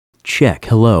check.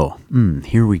 Hello.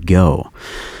 Here we go.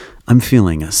 I'm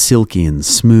feeling silky and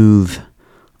smooth.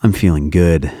 I'm feeling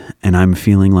good. And I'm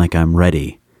feeling like I'm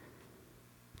ready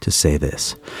to say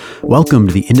this. Welcome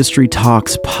to the Industry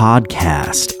Talks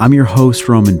podcast. I'm your host,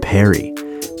 Roman Perry.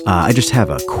 I just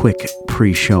have a quick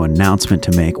pre-show announcement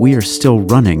to make. We are still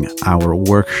running our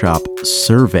workshop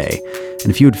survey,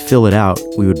 and if you would fill it out,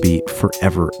 we would be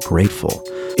forever grateful.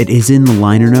 It is in the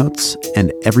liner notes,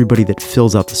 and everybody that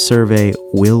fills out the survey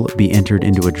will be entered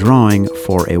into a drawing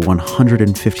for a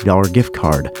 $150 gift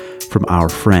card from our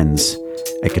friends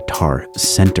at Guitar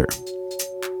Center.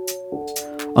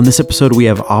 On this episode, we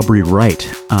have Aubrey Wright.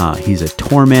 He's a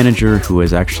tour manager who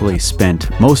has actually spent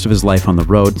most of his life on the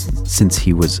road since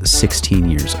he was 16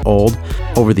 years old.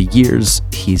 Over the years,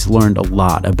 he's learned a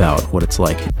lot about what it's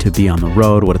like to be on the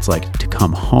road, what it's like to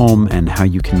come home, and how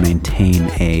you can maintain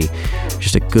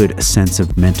just a good sense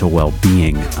of mental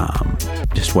well-being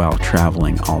just while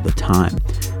traveling all the time.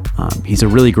 He's a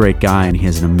really great guy, and he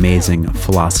has an amazing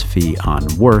philosophy on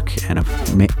work and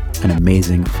an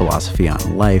amazing philosophy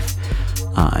on life.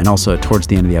 And also, towards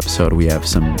the end of the episode, we have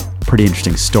some pretty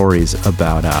interesting stories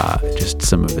about just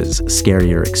some of his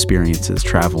scarier experiences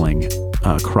traveling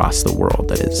across the world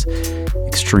that is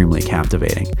extremely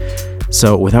captivating.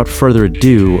 So without further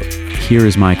ado, here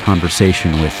is my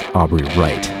conversation with Aubrey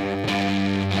Wright.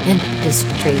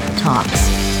 Industry Talks.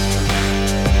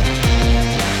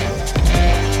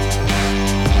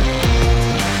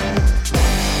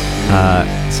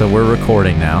 So we're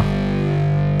recording now.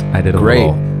 I did a Great.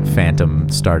 little phantom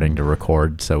starting to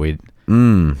record, so it's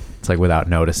like without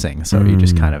noticing, so you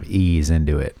just kind of ease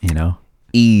into it, you know?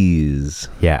 Ease.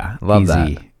 Yeah, Love easy.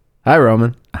 that. Hi,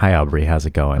 Roman. Hi, Aubrey. How's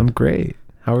it going? I'm great.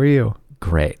 How are you?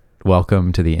 Great.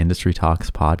 Welcome to the Industry Talks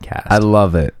podcast. I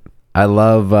love it. I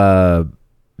love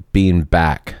being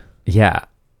back Yeah,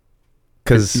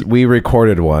 because we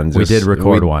recorded one. we did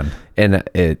record one. And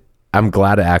I'm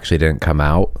glad it actually didn't come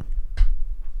out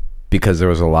because there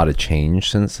was a lot of change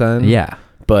since then. Yeah.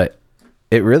 But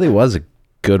it really was a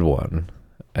good one.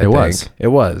 I It was. think. It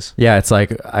was. Yeah, it's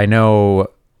like, I know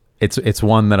it's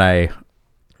one that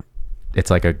it's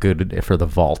like a good for the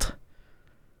vault.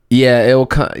 Yeah, it will.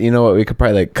 You know what? We could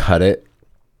probably like cut it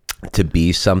to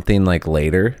be something like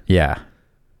later, Yeah.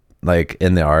 like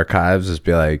in the archives. Just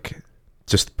be like,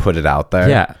 just put it out there.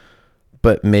 Yeah.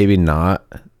 But maybe not.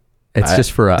 It's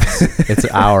just for us. It's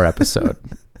our episode.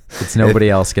 It's nobody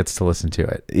else gets to listen to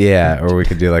it. Yeah, or we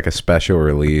could do like a special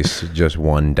release just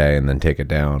one day and then take it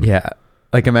down. Yeah.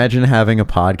 Like imagine having a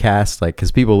podcast, like,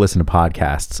 because people listen to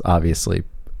podcasts, obviously.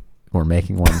 We're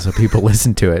making one so people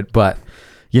listen to it. But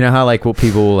you know how like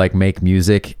people will like make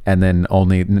music and then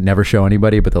never show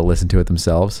anybody, but they'll listen to it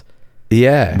themselves?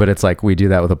 Yeah. But it's like we do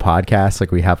that with a podcast.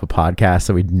 Like we have a podcast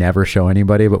that we never show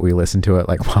anybody, but we listen to it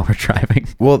like while we're driving.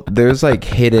 Well, there's like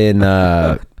hidden,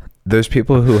 there's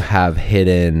people who have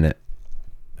hidden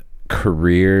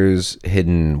careers,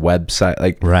 hidden website.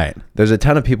 Like, Right. there's a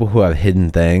ton of people who have hidden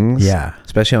things. Yeah.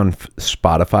 Especially on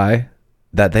Spotify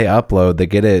that they upload, they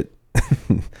get it,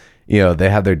 you know, they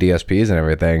have their DSPs and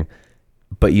everything,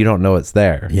 but you don't know it's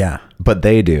there. Yeah. But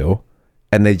they do.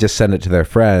 And they just send it to their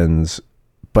friends.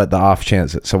 But the off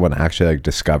chance that someone actually like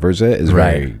discovers it is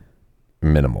very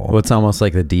minimal. Well, it's almost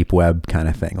like the deep web kind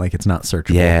of thing. Like it's not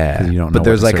searchable. Yeah. 'cause you don't know but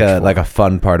there's what to search like for. a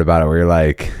fun part about it where you're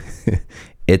like,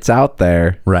 it's out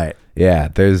there. Right. Yeah.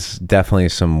 There's definitely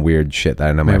some weird shit that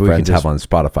I know Maybe we my friends could have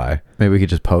just- on Spotify. Maybe we could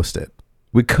just post it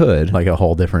We could. like a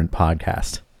whole different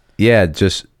podcast. Yeah.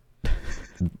 Just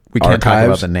We can't talk about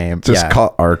archives. the name. Just call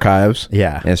it archives.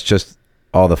 Yeah. And it's just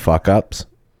all the fuck ups.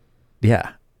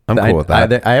 Yeah. I'm cool with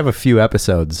that. I have a few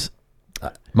episodes.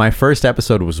 My first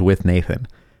episode was with Nathan.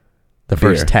 The Beer.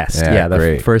 first test. Yeah, Yeah, the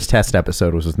great. first test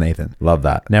episode was with Nathan. Love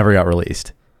that. Never got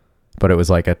released. But it was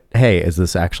like hey, is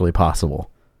this actually possible?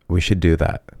 We should do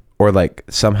that. Or like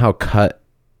somehow cut.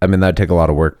 I mean, that'd take a lot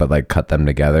of work, but like cut them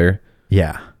together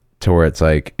Yeah. to where it's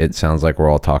like, it sounds like we're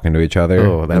all talking to each other.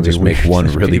 Oh, that'd and be just make weird. one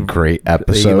That'd really be great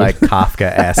episode. Like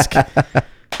Kafka-esque.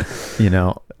 You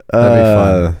know, that'd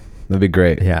be fun. That'd be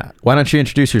great. Yeah. Why don't you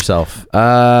introduce yourself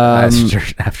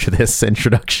after this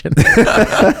introduction?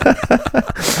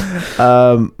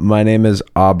 My name is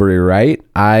Aubrey Wright.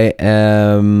 I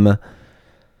am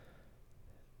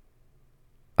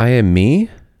me.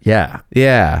 Yeah.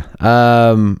 Yeah.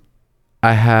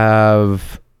 I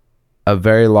have a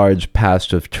very large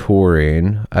past of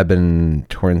touring. I've been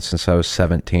touring since I was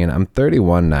 17. I'm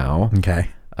 31 now. Okay.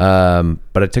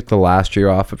 But I took the last year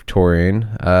off of touring,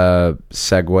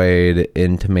 segued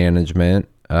into management,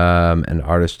 and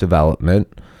artist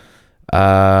development.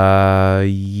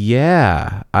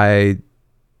 Yeah, I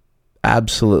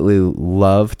absolutely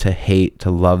love to hate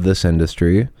to love this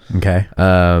industry. Okay.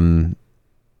 But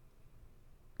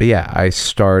yeah, I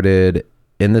started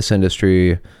in this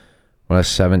industry when I was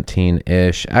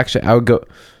 17-ish. Actually, I would go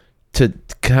to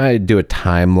kind of do a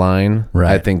timeline.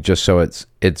 Right. I think just so it's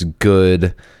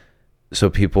good so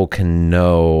people can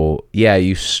know, yeah,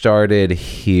 you started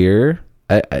here.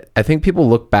 I think people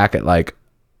look back at like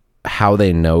how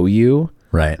they know you.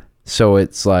 Right. So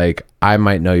it's like, I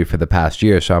might know you for the past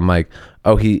year. So I'm like,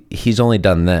 oh, he's only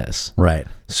done this. Right.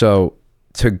 So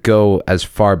to go as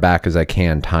far back as I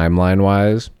can timeline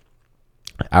wise,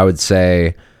 I would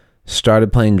say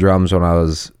started playing drums when I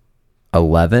was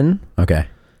 11. Okay.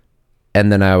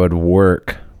 And then I would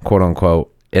work, quote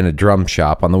unquote, in a drum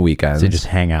shop on the weekends. So you just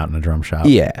hang out in a drum shop.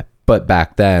 Yeah. But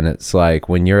back then it's like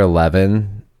when you're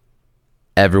 11,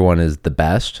 everyone is the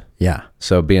best. Yeah.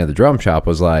 So being at the drum shop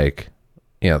was like,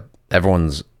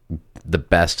 everyone's the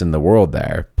best in the world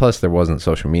there. Plus there wasn't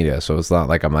social media. So it's not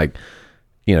like I'm like,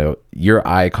 your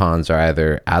icons are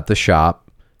either at the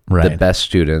shop, Right. the best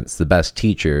students, the best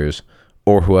teachers,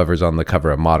 or whoever's on the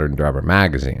cover of Modern Drummer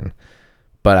magazine.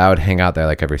 But I would hang out there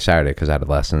like every Saturday because I had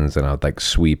lessons and I would like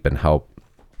sweep and help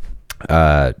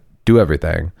do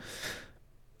everything.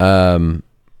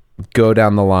 Go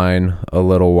down the line a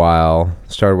little while,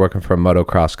 started working for a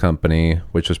motocross company,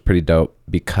 which was pretty dope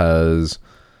because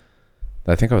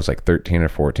I think I was like 13 or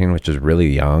 14, which is really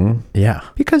young. Yeah.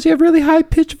 Because you have really high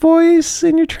pitched voice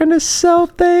and you're trying to sell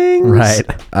things.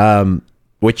 Right.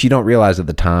 Which you don't realize at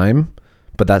the time,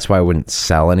 but that's why I wouldn't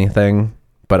sell anything.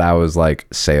 But I was like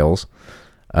sales.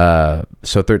 So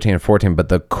 13 and 14. But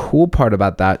the cool part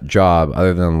about that job,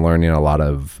 other than learning a lot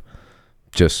of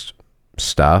just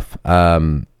stuff,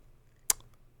 the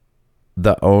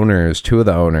owners, two of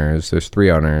the owners, there's three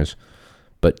owners,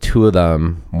 but two of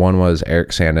them, one was Eric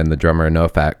Sandin, the drummer of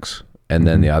NoFX, and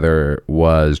then the other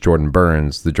was Jordan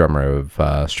Burns, the drummer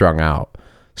of Strung Out.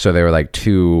 So they were like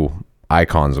two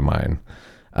icons of mine.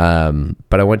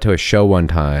 But I went to a show one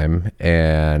time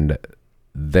and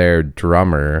their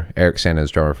drummer, Eric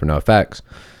Sandin's drummer for NoFX,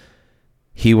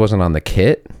 he wasn't on the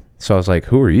kit. So I was like,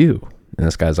 who are you? And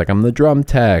this guy's like, I'm the drum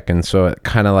tech. And so it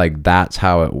kind of like, that's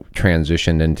how it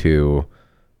transitioned into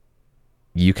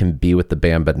you can be with the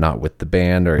band, but not with the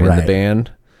band or in the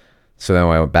band. So then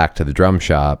when I went back to the drum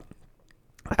shop,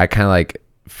 I kind of like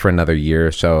for another year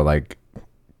or so, like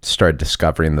started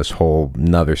discovering this whole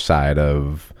another side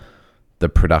of the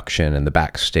production and the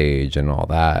backstage and all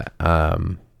that.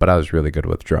 But I was really good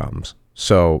with drums.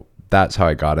 So that's how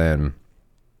I got in.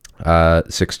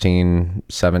 16,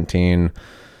 17,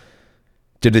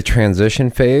 did a transition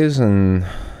phase and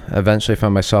eventually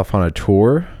found myself on a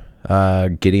tour,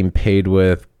 getting paid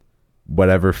with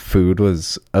whatever food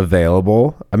was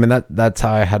available. I mean, that's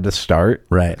how I had to start.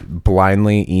 Right.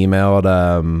 Blindly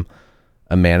emailed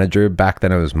a manager. Back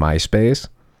then it was MySpace.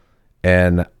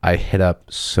 And I hit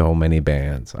up so many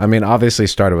bands. I mean, obviously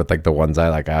started with like the ones I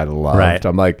loved. Right.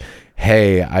 I'm like,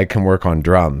 hey, I can work on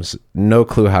drums. No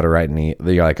clue how to write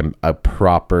a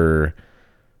proper,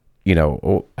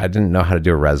 I didn't know how to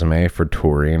do a resume for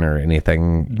touring or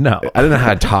anything. No. I didn't know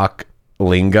how to talk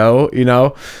lingo,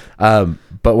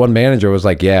 But one manager was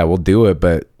like, yeah, we'll do it,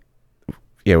 but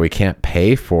we can't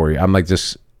pay for you. I'm like,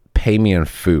 just pay me in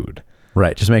food.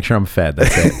 Right. Just make sure I'm fed.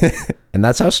 That's it. And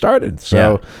that's how it started.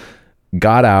 So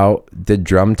got out, did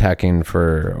drum teching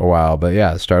for a while, but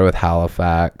yeah, started with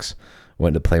Halifax,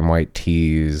 went to Plain White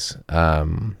Tees,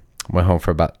 went home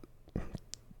for about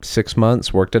 6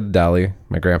 months, worked at a deli.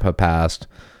 My grandpa passed.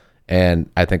 And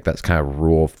I think that's kind of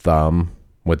rule of thumb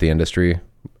with the industry.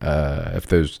 I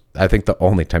think the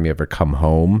only time you ever come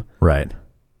home Right.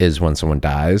 is when someone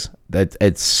dies.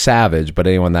 It's savage, but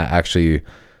anyone that actually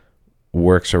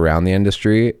works around the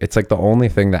industry, it's like the only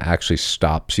thing that actually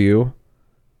stops you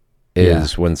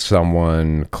is when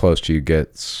someone close to you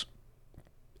gets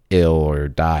ill or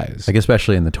dies. Like,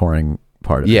 especially in the touring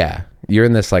part of it. Yeah. You're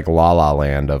in this like la la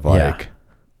land of like,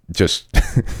 just,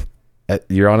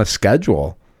 you're on a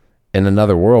schedule in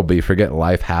another world, but you forget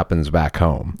life happens back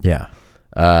home. Yeah.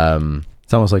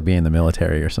 It's almost like being in the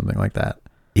military or something like that.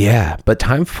 Yeah. But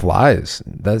time flies.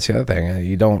 That's the other thing.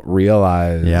 You don't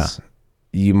realize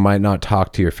you might not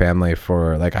talk to your family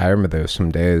for like, I remember there was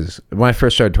some days when I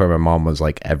first started touring, my mom was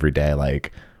like every day,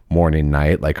 like morning,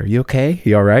 night, like, are you okay?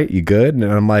 You all right? You good? And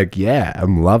I'm like, yeah,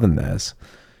 I'm loving this.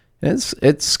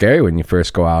 It's scary when you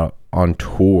first go out on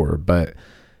tour, but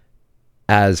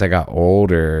as I got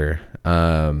older,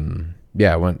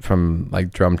 I went from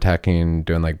like drum teching,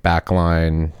 doing like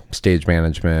backline, stage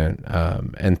management,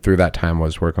 and through that time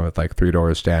was working with like Three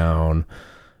Doors Down,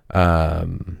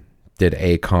 did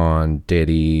Akon,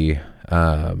 Diddy,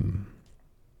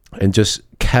 and just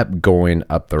kept going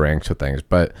up the ranks with things.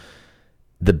 But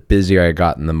the busier I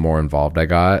got and the more involved I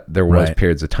got, there was Right.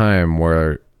 periods of time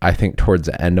where I think towards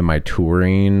the end of my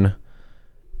touring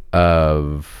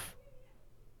of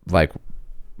like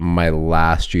my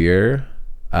last year,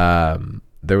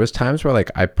 there was times where like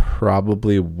I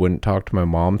probably wouldn't talk to my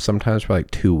mom sometimes for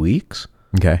like 2 weeks,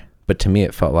 Okay. but to me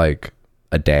it felt like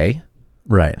a day,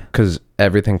 Right. because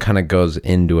everything kind of goes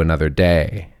into another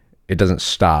day. It doesn't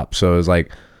stop. So it was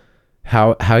like,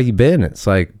 how you been? It's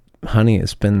like, honey,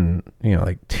 it's been,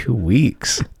 like 2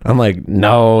 weeks. I'm like,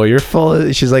 no, you're full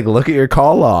of, she's like, look at your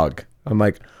call log. I'm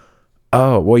like,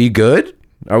 oh, well, you good?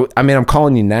 I mean, I'm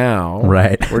calling you now.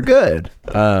 Right. We're good.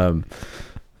 But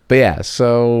yeah,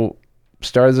 so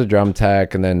started as a drum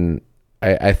tech, and then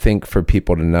I think for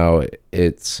people to know,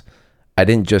 I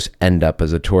didn't just end up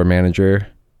as a tour manager.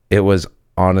 It was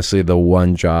honestly the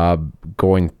one job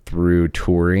going through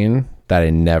touring that I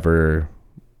never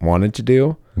wanted to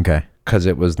do, Okay. because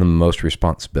it was the most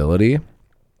responsibility,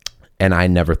 and I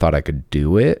never thought I could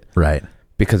do it, Right.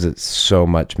 because it's so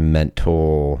much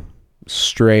mental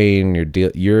strain.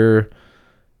 You're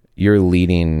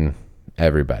leading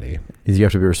everybody. You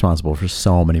have to be responsible for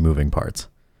so many moving parts.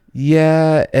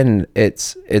 Yeah, and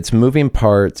it's moving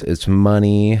parts, it's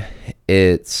money,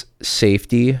 it's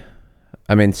safety.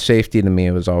 I mean, safety to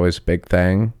me was always a big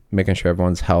thing, making sure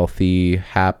everyone's healthy,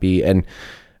 happy, and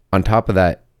on top of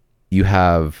that, you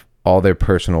have all their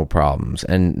personal problems,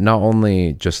 and not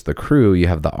only just the crew, you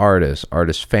have the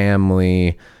artist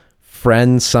family,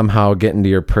 friends somehow get into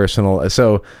your personal,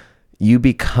 so you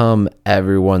become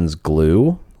everyone's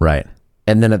glue. Right.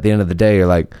 And then at the end of the day, you're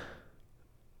like,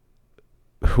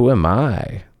 who am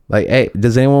I? Like, hey,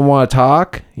 does anyone want to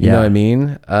talk? You know what I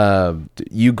mean?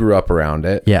 You grew up around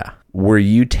it. Yeah. Were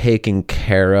you taken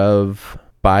care of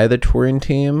by the touring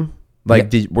team?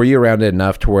 Like, were you around it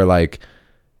enough to where like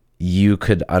you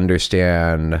could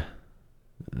understand?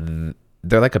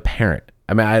 They're like a parent.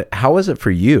 I mean, how was it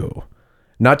for you?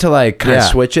 Not to like kind of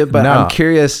switch it, but No. I'm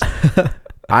curious.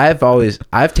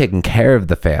 I've taken care of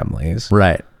the families.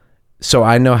 Right. So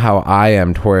I know how I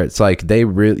am, to where it's like you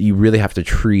really have to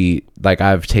treat, like,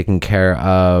 I've taken care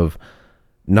of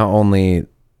not only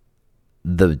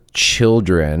the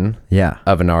children Yeah.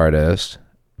 of an artist,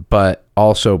 but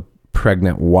also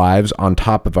pregnant wives on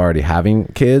top of already having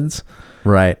kids.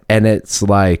 Right. And it's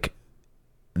like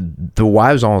the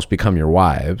wives almost become your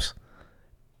wives,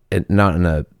 not in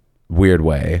a weird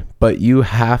way, but you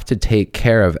have to take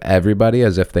care of everybody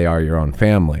as if they are your own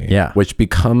family. Yeah. Which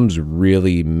becomes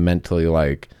really mentally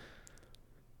like,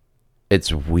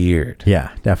 it's weird.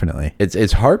 Yeah, definitely.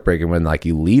 It's heartbreaking when like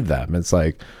you leave them. It's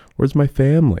like, where's my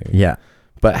family? Yeah.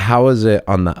 But how is it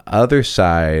on the other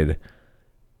side?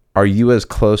 Are you as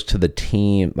close to the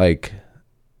team? Like,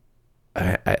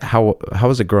 how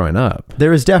was it growing up?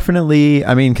 There was definitely,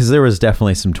 I mean, because there was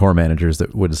definitely some tour managers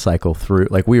that would cycle through.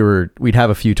 Like we'd have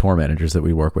a few tour managers that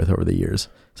we'd work with over the years.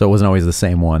 So it wasn't always the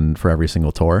same one for every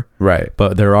single tour. Right.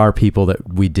 But there are people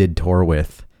that we did tour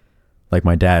with, like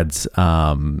my dad's.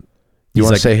 You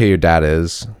want to say who your dad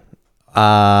is?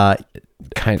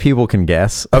 People can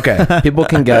guess. Okay, people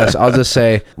can guess. I'll just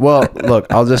say, well,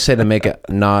 look, I'll just say to make it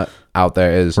not out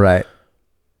there is Right.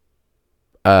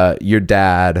 Your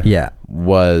dad Yeah.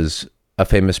 was a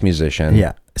famous musician.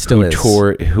 Yeah. Still is.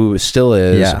 Who still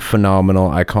is Yeah. phenomenal,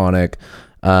 iconic.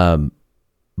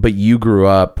 But you grew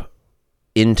up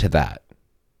into that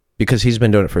because he's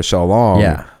been doing it for so long.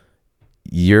 Yeah.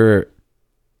 You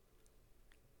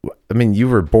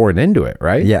were born into it,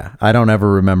 right? Yeah. I don't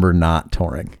ever remember not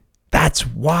touring. That's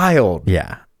wild.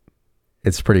 Yeah.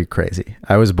 It's pretty crazy.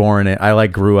 I was born I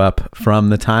grew up from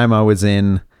the time I was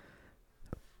in,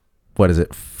 what is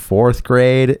it, 4th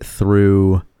grade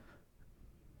through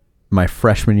my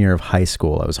freshman year of high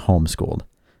school. I was homeschooled.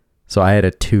 So I had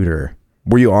a tutor.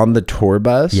 Were you on the tour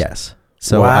bus? Yes.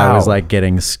 So Wow. I was like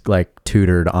getting like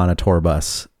tutored on a tour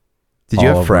bus. Did you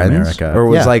all have over friends? America. Or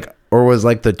was Yeah.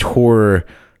 like the tour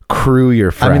crew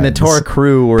your friends? I mean, the tour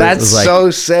crew were That's was like, so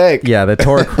sick. yeah, the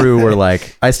tour crew were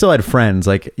like, I still had friends,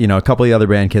 like, a couple of the other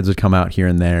band kids would come out here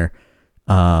and there.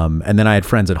 And then I had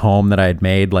friends at home that I had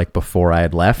made like before I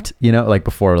had left, like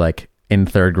before, like in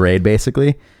 3rd grade,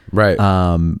 basically. Right.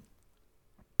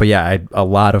 But yeah, a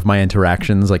lot of my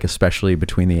interactions, like especially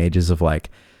between the ages of like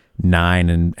 9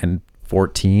 and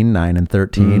 14, 9 and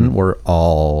 13 were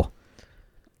all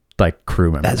like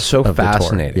crew members. That's so of the tour.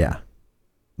 fascinating. Yeah.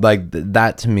 Like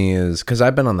that to me is, because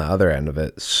I've been on the other end of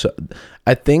it. So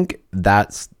I think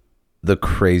that's the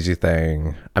crazy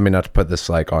thing. I mean, not to put this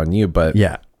like on you, but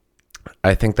Yeah.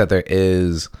 I think that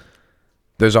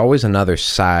there's always another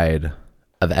side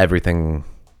of everything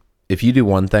if you do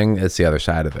one thing, it's the other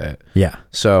side of it. Yeah.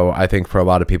 So I think for a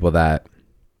lot of people that,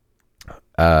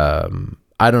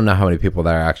 I don't know how many people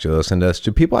that are actually listening to this.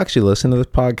 Do people actually listen to this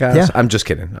podcast? Yeah. I'm just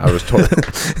kidding. I was told.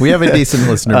 We have a decent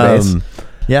listener base.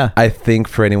 Yeah. I think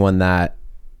for anyone that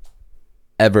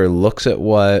ever looks at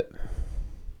what,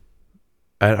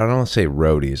 I don't want to say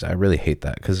roadies. I really hate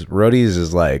that because roadies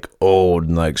is like old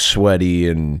and like sweaty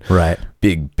and Right.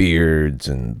 big beards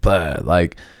and blah.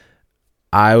 Like,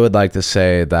 I would like to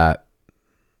say that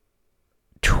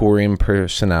touring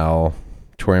personnel,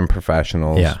 touring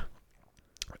professionals, Yeah.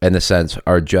 in a sense,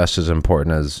 are just as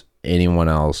important as anyone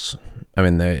else. I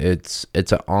mean, it's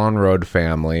an on-road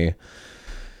family,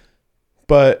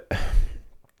 but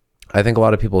I think a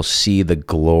lot of people see the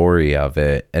glory of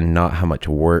it and not how much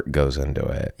work goes into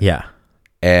it. Yeah.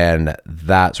 And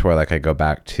that's where, like, I go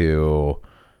back to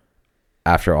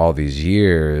after all these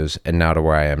years and now to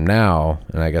where I am now.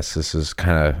 And I guess this is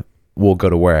kind of, we'll go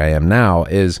to where I am now,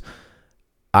 is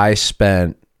I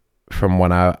spent from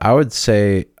when I would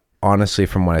say, honestly,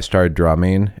 from when I started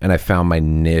drumming and I found my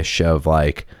niche of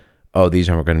like, oh, these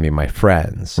are going to be my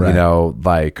friends. Right. You know,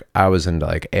 like I was into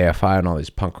like AFI and all these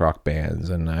punk rock bands,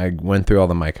 and I went through all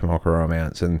the My Chemical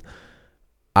Romance, and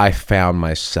I found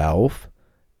myself.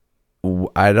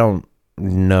 I don't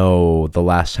know the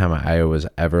last time I was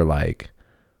ever like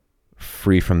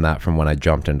free from that from when I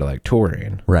jumped into like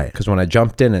touring. Right. Because when I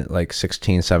jumped in at like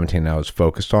 16, 17, I was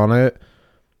focused on it.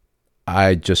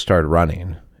 I just started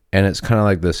running. And it's kind of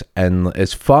like this, and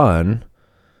it's fun,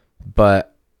 but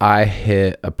I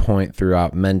hit a point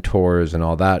throughout mentors and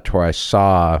all that to where I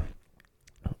saw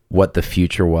what the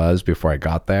future was before I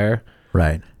got there.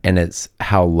 Right. And it's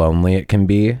how lonely it can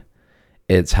be.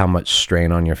 It's how much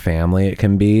strain on your family it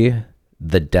can be,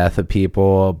 the death of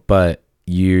people, but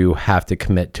you have to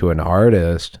commit to an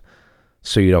artist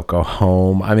so you don't go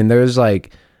home. I mean, there's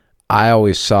like, I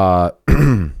always saw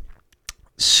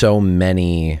so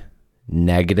many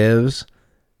negatives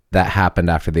that happened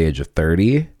after the age of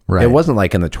 30. Right. It wasn't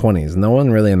like in the 20s. No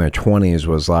one really in their 20s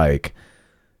was like,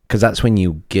 because that's when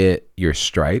you get your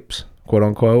stripes, quote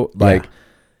unquote. Like,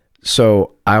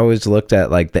 so I always looked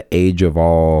at like the age of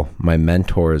all my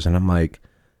mentors, and I'm like,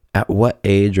 at what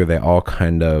age are they all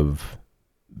kind of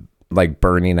like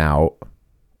burning out?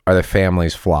 Are their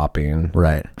families flopping?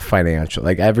 Right. Financial,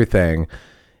 like everything.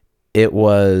 It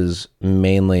was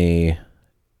mainly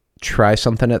try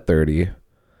something at 30,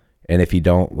 and if you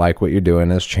don't like what you're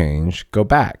doing has changed, go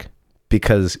back,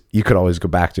 because you could always go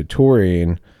back to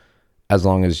touring as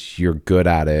long as you're good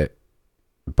at it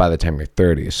by the time you're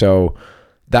 30. So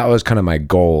that was kind of my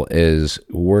goal, is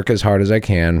work as hard as I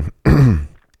can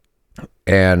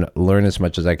and learn as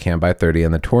much as I can by 30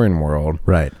 in the touring world.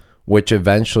 Right. Which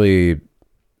eventually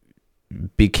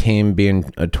became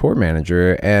being a tour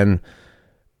manager. And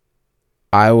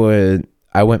I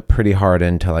went pretty hard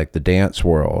into like the dance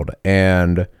world,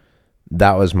 and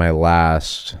that was my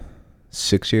last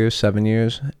 7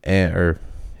 years,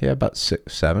 about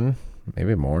 6, 7,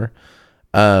 maybe more.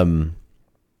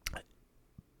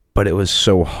 But it was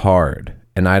so hard,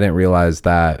 and I didn't realize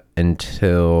that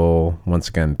until, once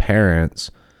again,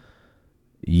 parents,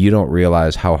 you don't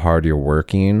realize how hard you're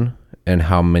working and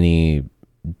how many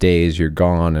days you're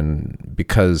gone, and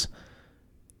because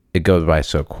it goes by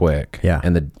so quick. Yeah.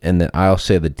 And I'll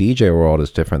say the DJ world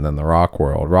is different than the rock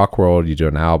world. Rock world, you do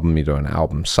an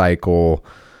album cycle.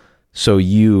 So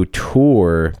you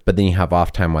tour, but then you have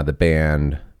off time while the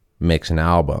band makes an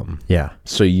album. Yeah.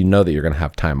 So you know that you're going to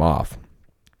have time off.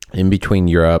 In between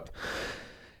Europe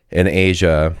and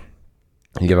Asia,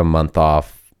 you give a month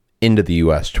off into the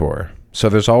US tour. So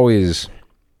there's always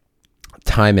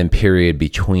time and period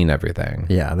between everything.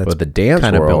 Yeah. That's but the dance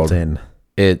kind of world, built in.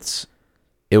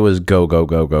 it was go, go,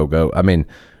 go, go, go. I mean,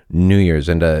 New Year's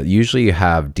into, usually you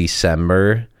have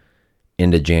December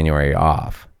into January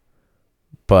off,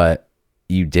 but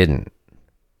you didn't.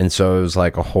 And so it was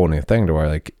like a whole new thing to where,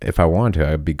 like, if I wanted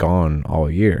to, I'd be gone all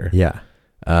year. Yeah.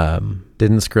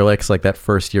 Didn't Skrillex, like that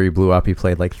first year he blew up, he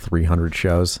played like 300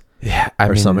 shows? Yeah.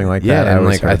 Something like yeah, that. and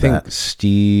like, I think that.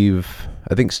 Steve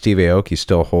Aoki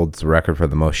still holds the record for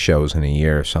the most shows in a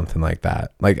year or something like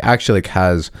that. Like, actually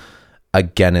has a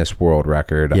Guinness World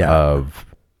Record of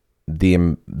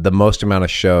the most amount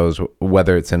of shows,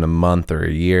 whether it's in a month or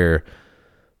a year.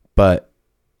 But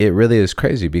it really is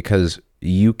crazy, because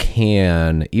you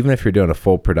can, even if you're doing a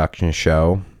full production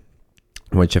show,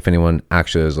 which if anyone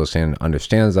actually is listening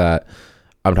understands that,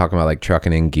 I'm talking about like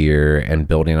trucking in gear and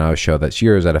building out a show that's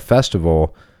yours at a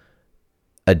festival.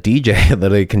 A DJ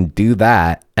literally can do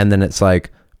that, and then it's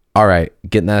like, all right,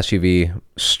 get in the SUV,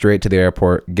 straight to the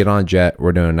airport, get on a jet,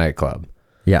 we're doing a nightclub.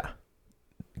 Yeah.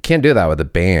 can't do that with a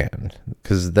band,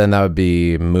 because then that would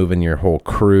be moving your whole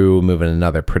crew, moving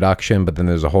another production, but then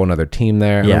there's a whole nother team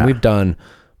there. Yeah. And we've done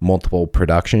multiple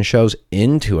production shows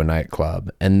into a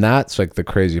nightclub, and that's like the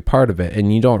crazy part of it.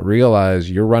 And you don't realize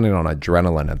you're running on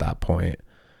adrenaline at that point,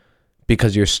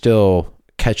 because you're still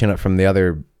catching up from the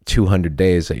other 200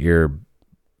 days that you're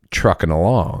trucking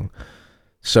along.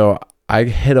 So I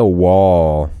hit a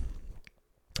wall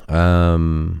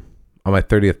on my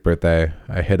 30th birthday.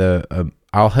 I hit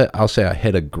I'll say I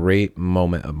hit a great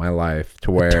moment of my life,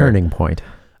 to where A turning point.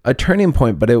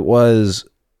 But it was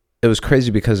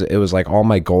crazy, because it was like all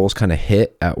my goals kind of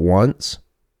hit at once.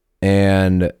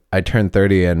 And I turned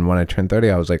 30, and when I turned 30,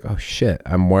 I was like, oh shit,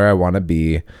 I'm where I want to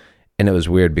be. And it was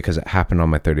weird, because it happened on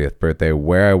my 30th birthday,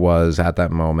 where I was at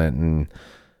that moment. And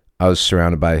I was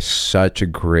surrounded by such a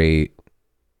great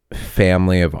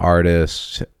family of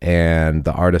artists, and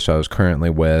the artist I was currently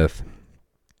with,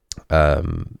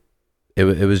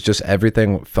 it was just,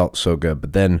 everything felt so good.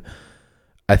 But then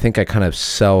I think I kind of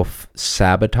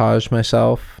self-sabotaged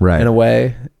myself, right, in a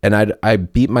way, and I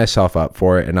beat myself up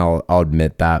for it, and I'll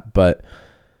admit that. But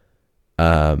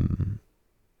I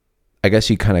guess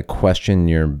you kind of question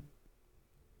your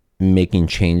making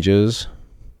changes,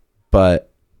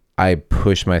 but I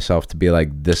pushed myself to be like,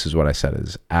 this is what I said,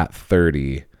 is at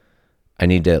 30 I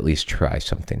need to at least try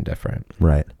something different.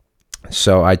 Right.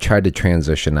 So I tried to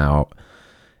transition out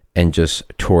and just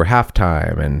tour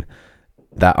halftime, and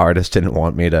that artist didn't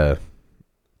want me to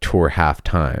tour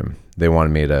halftime. They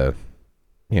wanted me to,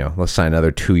 let's sign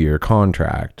another 2-year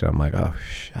contract. I'm like, oh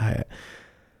shit.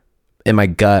 In my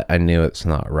gut, I knew it's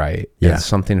not right. Yeah. And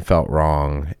something felt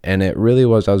wrong. And it really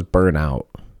was, I was burnt out.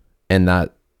 And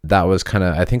that was kind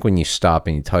of, I think when you stop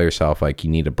and you tell yourself like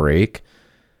you need a break,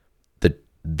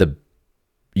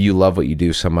 you love what you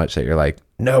do so much that you're like,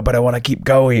 no, but I want to keep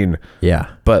going. Yeah.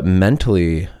 But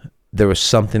mentally, there was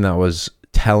something that was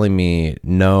telling me,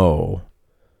 no,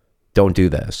 don't do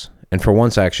this. And for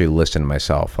once, I actually listened to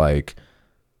myself, like,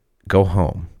 go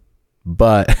home.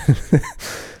 But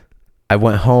I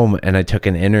went home and I took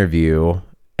an interview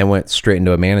and went straight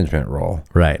into a management role.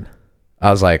 Right. I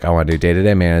was like, I want to do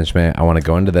day-to-day management. I want to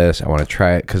go into this. I want to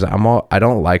try it, because I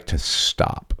don't like to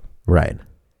stop. Right.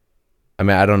 I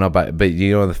mean, I don't know, but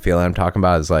you know the feeling I'm talking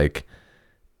about is like,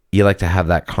 you like to have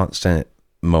that constant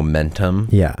momentum.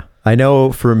 Yeah. I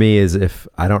know for me is if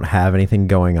I don't have anything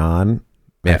going on,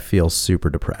 Yeah. I feel super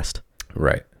depressed.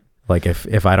 Right. Like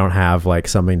if I don't have like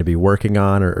something to be working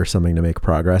on or something to make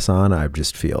progress on, I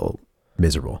just feel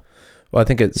miserable. Well, I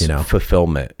think it's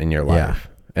fulfillment in your life.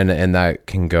 Yeah. And that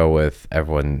can go with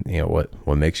everyone,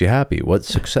 what makes you happy? What's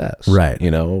success? Right.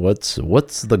 What's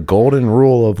the golden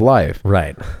rule of life?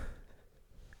 Right.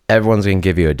 Everyone's going to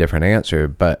give you a different answer,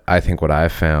 but I think what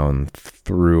I've found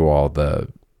through all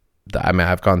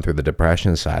I've gone through the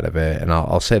depression side of it, and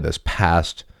I'll say this,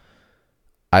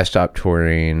 I stopped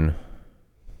touring,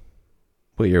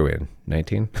 what year are we in?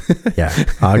 19? Yeah.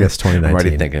 August 2019. I'm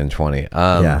already thinking 20.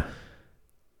 Yeah.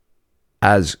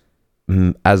 As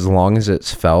long as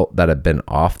it's felt that I've been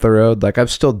off the road, like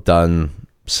I've still done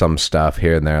some stuff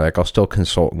here and there, like I'll still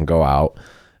consult and go out.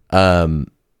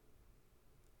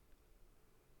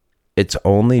 It's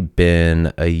only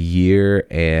been a year,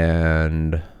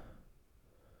 and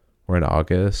we're in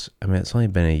August. I mean, it's only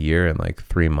been a year and like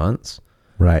 3 months.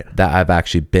 Right. That I've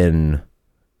actually been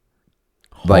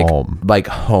home. like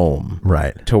home.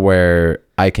 Right. To where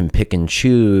I can pick and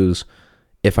choose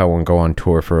if I want to go on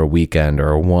tour for a weekend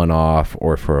or a one-off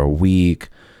or for a week.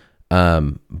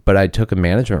 But I took a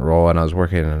management role and I was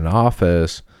working in an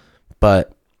office,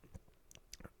 but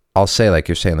I'll say, like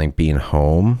you're saying, like being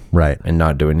home, right, and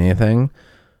not doing anything,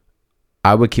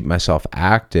 I would keep myself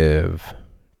active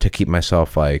to keep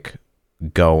myself like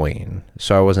going,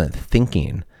 so I wasn't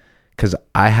thinking, because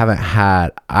I haven't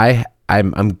had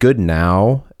I'm good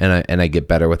now, and I get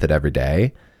better with it every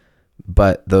day.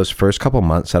 But those first couple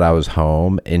months that I was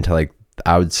home, into like,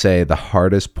 I would say the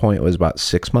hardest point was about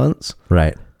 6 months.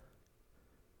 Right.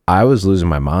 I was losing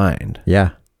my mind.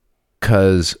 Yeah.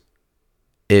 Because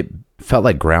it felt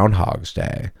like Groundhog's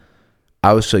Day.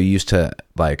 I was so used to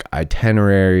like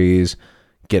itineraries,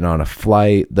 getting on a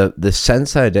flight. The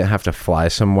sense that I didn't have to fly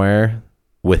somewhere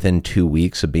within 2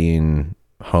 weeks of being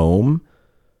home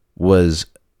was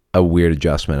a weird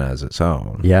adjustment as its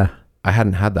own. Yeah. I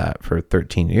hadn't had that for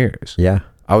 13 years. Yeah.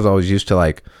 I was always used to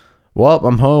like, well,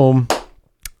 I'm home,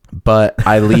 but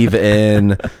I leave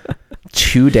in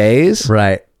 2 days.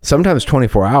 Right. Sometimes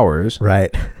 24 hours.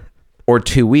 Right. Or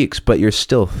 2 weeks, but you're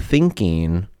still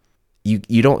thinking,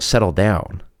 you don't settle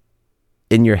down.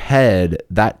 In your head,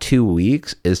 that 2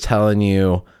 weeks is telling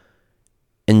you,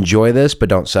 enjoy this, but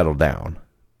don't settle down.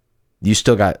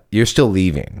 you're still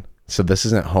leaving. So this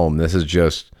isn't home. This is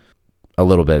just a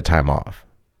little bit of time off.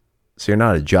 So you're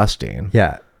not adjusting.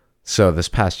 Yeah. So this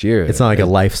past year, It's not like a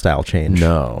lifestyle change.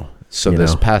 no. So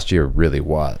this past year really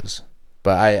was.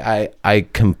 But I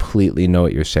completely know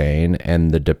what you're saying,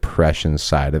 and the depression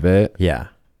side of it, Yeah.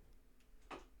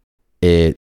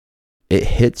 it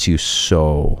hits you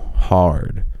so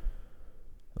hard.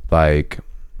 Like,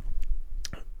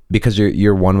 because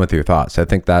you're one with your thoughts. I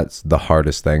think that's the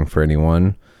hardest thing for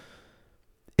anyone,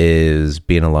 is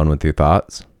being alone with your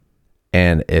thoughts.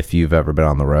 And if you've ever been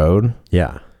on the road,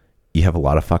 Yeah. you have a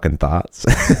lot of fucking thoughts,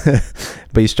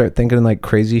 but you start thinking like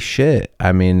crazy shit.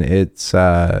 I mean, it's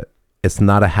not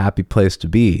a happy place to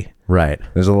be. Right.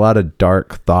 There's a lot of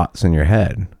dark thoughts in your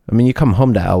head. I mean, you come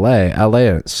home to LA. LA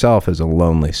in itself is a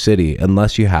lonely city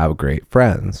unless you have great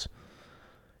friends.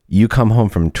 You come home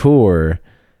from tour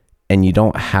and you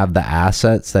don't have the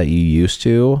assets that you used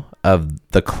to, of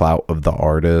the clout of the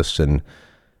artist, and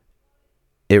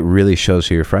it really shows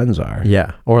who your friends are.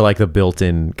 Yeah. Or like the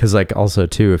built-in, because like also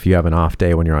too, if you have an off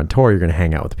day when you're on tour, you're going to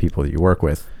hang out with the people that you work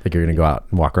with. Like you're going to go out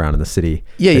and walk around in the city.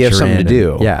 Yeah, that you have you're something in to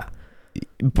do. Yeah.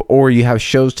 Or you have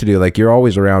shows to do. Like, you're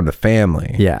always around a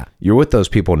family. Yeah. You're with those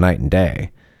people night and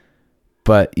day.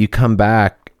 But you come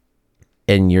back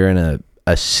and you're in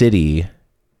a city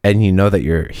and you know that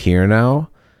you're here now.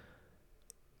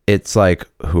 It's like,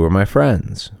 who are my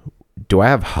friends? Do I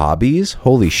have hobbies?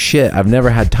 Holy shit, I've never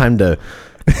had time to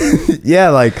yeah,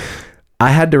 like I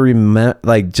had to remember,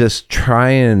 like, just try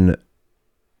and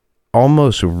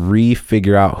almost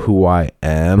re-figure out who I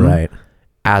am Right.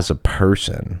 as a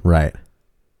person. Right.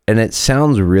 And it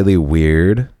sounds really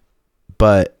weird,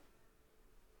 but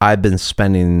I've been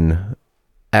spending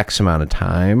X amount of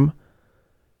time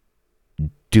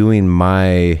living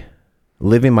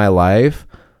my life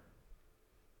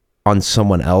on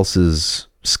someone else's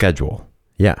schedule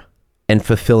Yeah. and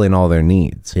fulfilling all their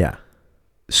needs. Yeah.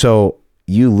 So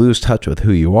you lose touch with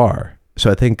who you are.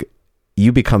 So I think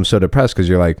you become so depressed because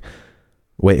you're like,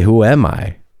 wait, who am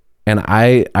I? And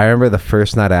I remember the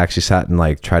first night I actually sat and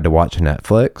like tried to watch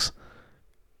Netflix.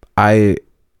 I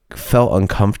felt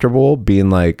uncomfortable being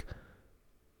like,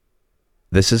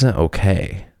 this isn't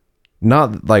okay.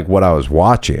 Not like what I was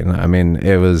watching. I mean,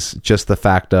 it was just the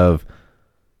fact of,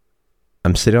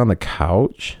 I'm sitting on the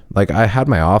couch. Like, I had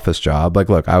my office job. Like,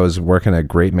 look, I was working at a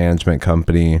great management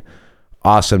company,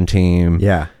 awesome team.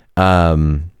 Yeah.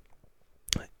 And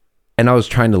I was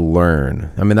trying to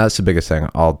learn. I mean, that's the biggest thing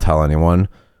I'll tell anyone.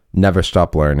 Never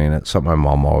stop learning. It's something my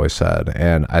mom always said.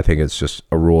 And I think it's just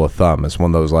a rule of thumb. It's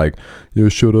one of those like, you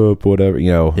shut up, whatever,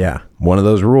 you know. Yeah. One of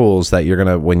those rules that you're going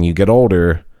to, when you get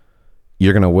older,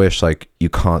 you're going to wish like you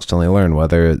constantly learn,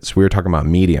 whether it's, we were talking about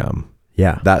Medium.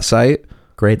 Yeah. That site.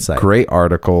 Great site. Great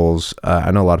articles.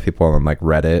 I know a lot of people on like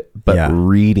Reddit, but Yeah.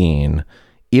 reading,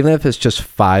 even if it's just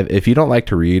if you don't like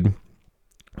to read,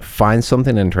 find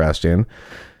something interesting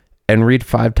and read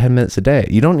 5-10 minutes a day.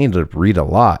 You don't need to read a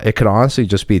lot. It could honestly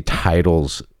just be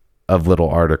titles of little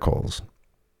articles,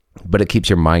 but it keeps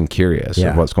your mind curious Yeah.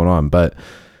 of what's going on. But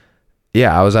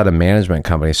yeah, I was at a management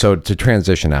company. So to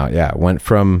transition out, yeah, went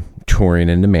from touring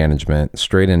into management,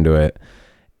 straight into it.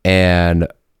 And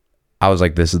I was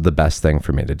like, this is the best thing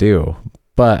for me to do.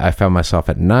 But I found myself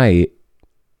at night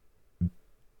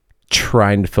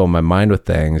trying to fill my mind with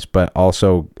things, but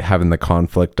also having the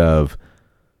conflict of,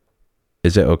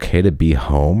 is it okay to be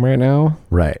home right now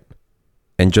Right.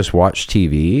 and just watch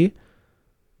TV?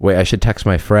 Wait, I should text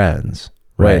my friends.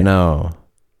 Right. Wait, no.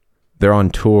 They're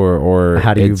on tour, or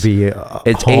How do you it's- be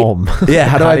it's home? Yeah,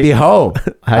 how do I be home?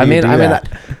 How do you do that?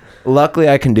 Luckily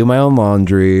I can do my own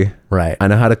laundry. Right. I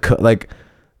know how to cook. Like,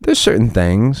 there's certain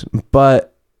things,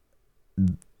 but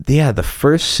yeah, the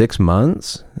first 6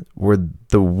 months were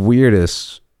the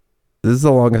weirdest. This is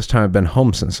the longest time I've been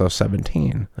home since I was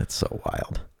 17. That's so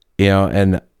wild. You know,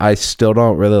 and I still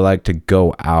don't really like to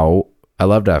go out. I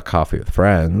love to have coffee with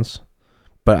friends,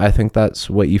 but I think that's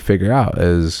what you figure out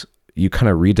is you kind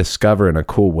of rediscover in a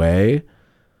cool way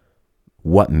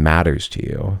what matters to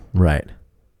you, Right.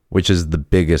 which is the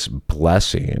biggest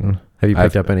blessing. Have you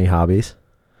picked up any hobbies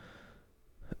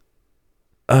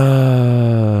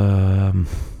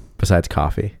besides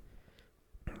coffee?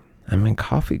 I mean,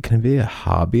 coffee can be a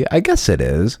hobby. I guess it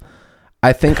is.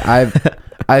 I think I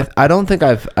don't think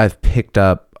I've picked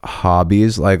up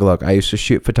hobbies. Like, look, I used to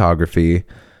shoot photography,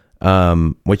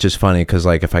 which is funny because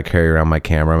like if I carry around my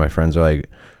camera, my friends are like,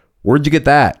 "Where'd you get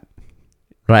that?"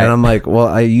 Right. And I'm like, "Well,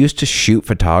 I used to shoot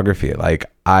photography. Like,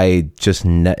 I just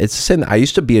it's the same. I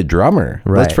used to be a drummer.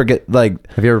 Right. Let's forget.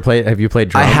 Like, Have you played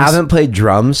drums? I haven't played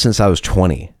drums since I was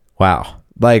 20. Wow.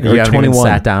 Like, You or haven't even 21.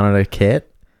 sat down at a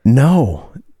kit? No.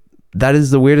 that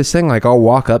is the weirdest thing. Like I'll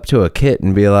walk up to a kit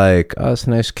and be like, oh, it's a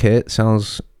nice kit.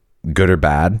 Sounds good or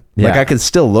bad. Like Yeah. I could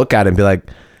still look at it and be like,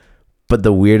 but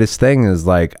the weirdest thing is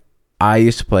like, I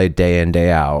used to play day in, day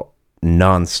out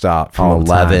nonstop from All the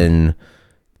time. 11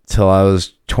 till I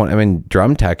was 20. I mean,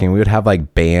 drum teching, we would have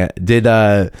like band. Did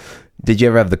you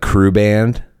ever have the crew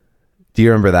band? Do you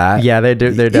remember that? Yeah, there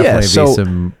definitely Yeah, be so-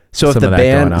 some. So if some the of that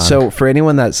going on. band, so for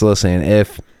anyone that's listening,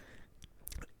 if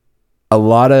a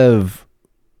lot of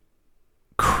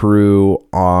crew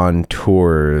on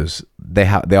tours, they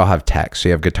all have techs. So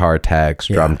you have guitar techs,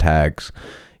 drum techs,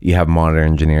 you have monitor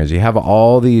engineers, you have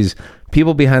all these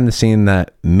people behind the scene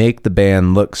that make the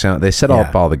band look sound. They set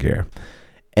up all the gear.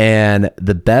 And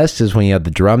the best is when you have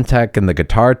the drum tech and the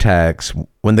guitar techs.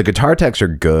 When the guitar techs are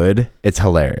good, it's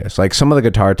hilarious. Like some of the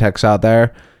guitar techs out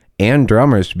there and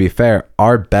drummers, to be fair,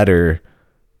 are better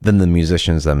than the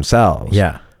musicians themselves.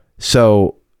 Yeah.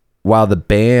 So while the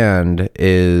band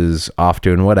is off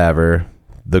doing whatever,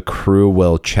 the crew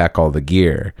will check all the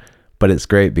gear. But it's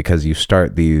great because you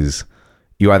start these,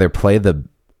 you either play the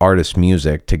artist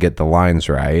music to get the lines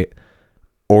right,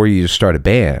 or you start a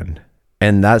band.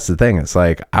 And that's the thing. It's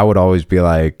like, I would always be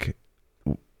like,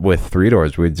 with Three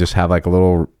Doors, we'd just have like a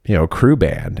little, crew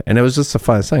band. And it was just the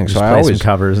funnest thing. Just So I play always, some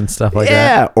covers and stuff like that.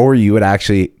 yeah. Or you would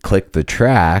actually click the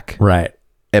track Right.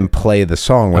 and play the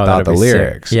song without that'd the be sick.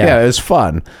 lyrics. Yeah. Yeah, it was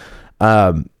fun.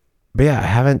 But yeah, I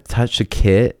haven't touched a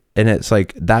kit, and it's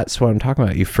like, that's what I'm talking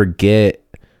about. You forget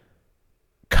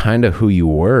kind of who you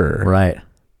were. Right.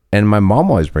 And my mom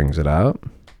always brings it up.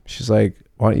 She's like,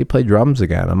 why don't you play drums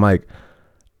again? I'm like,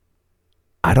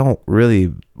 I don't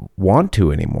really want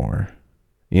to anymore.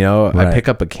 I Right. pick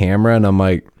up a camera and I'm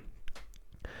like,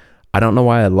 I don't know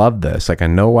why I love this. Like, I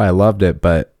know why I loved it,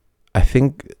 but I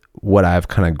think what I've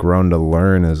kind of grown to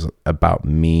learn is about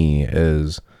me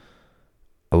is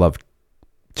I love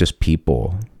just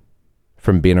people,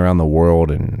 from being around the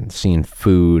world and seeing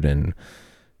food and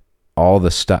all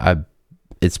the stuff.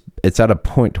 It's at a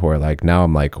point to where like now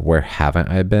I'm like, where haven't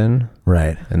I been?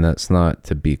 Right. And that's not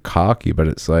to be cocky, but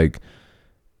it's like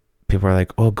people are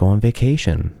like, oh, go on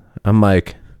vacation. I'm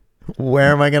like,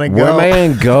 Where am I gonna where am I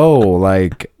going to go?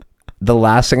 Like, the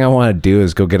last thing I want to do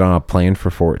is go get on a plane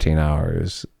for 14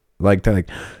 hours. Like, they're like,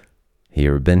 you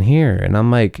ever been here? And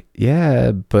I'm like,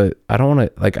 yeah, but I don't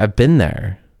want to, like, I've been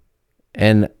there.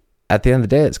 And at the end of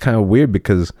the day, it's kind of weird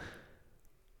because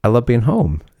I love being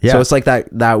home. Yeah. So it's like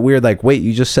that weird, like, wait,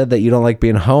 you just said that you don't like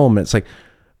being home. And it's like,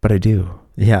 but I do.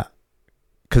 Yeah.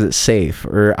 Because it's safe.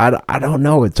 Or I don't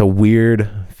know. It's a weird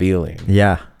feeling.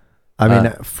 Yeah. I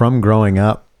mean, from growing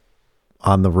up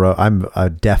on the road, I'm a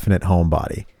definite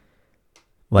homebody.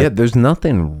 Like, yeah, there's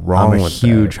nothing wrong I'm a with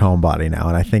huge that. homebody now,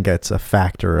 and I think it's a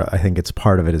factor. I think it's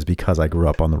part of it is because I grew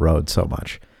up on the road so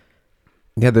much.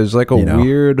 Yeah, there's like a You know?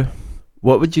 weird.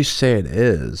 What would you say it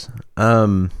is? I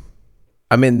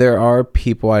mean, there are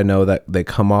people I know that they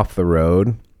come off the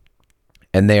road,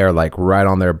 and they are like right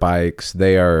on their bikes.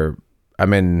 They are. I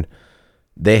mean,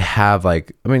 they have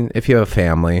like. I mean, if you have a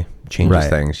family, changes Right.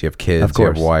 things. You have kids. Of You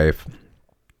have course. wife.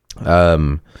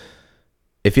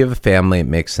 If you have a family, it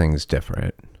makes things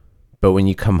different. But when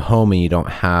you come home and you don't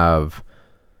have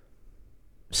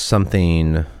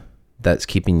something that's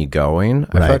keeping you going,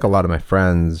 I Right. feel like a lot of my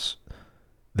friends,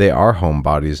 they are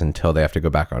homebodies until they have to go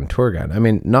back on tour again. I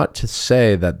mean, not to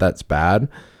say that that's bad,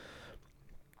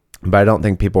 but I don't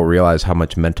think people realize how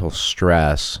much mental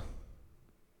stress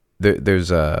there's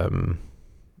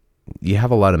you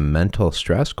have a lot of mental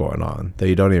stress going on that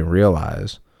you don't even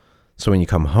realize. So when you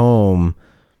come home,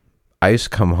 I used to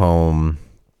come home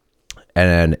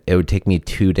and it would take me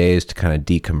 2 days to kind of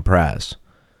decompress.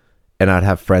 And I'd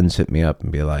have friends hit me up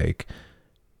and be like,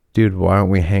 dude, why don't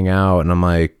we hang out? And I'm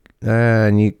like,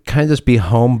 and you kind of just be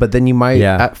home, but then you might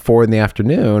at 4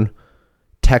 PM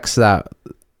text that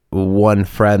one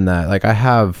friend that, like, I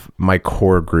have my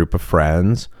core group of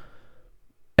friends,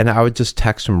 and I would just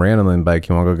text them randomly and be like,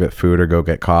 you want to go get food or go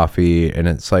get coffee? And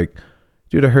it's like,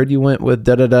 dude, I heard you went with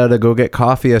da-da-da to go get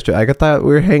coffee yesterday. I thought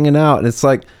we were hanging out. And it's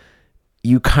like,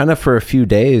 you kind of for a few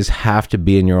days have to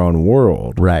be in your own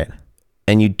world. Right.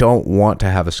 And you don't want to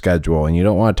have a schedule, and you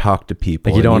don't want to talk to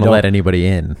people. Like, you don't and want to let anybody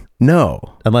in No.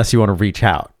 unless you want to reach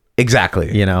out,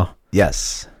 Exactly. you know?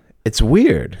 Yes. It's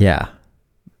weird. Yeah.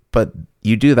 But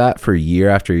you do that for year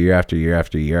after year after year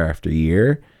after year after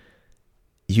year.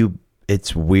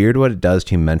 It's weird what it does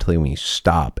to you mentally when you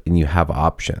stop and you have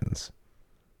options.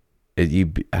 I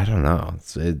don't know.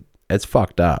 It's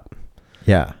fucked up.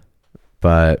 Yeah.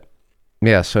 But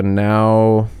yeah, so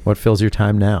now, What fills your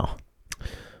time now?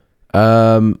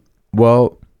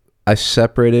 well, I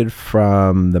separated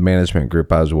from the management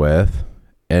group I was with,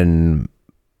 and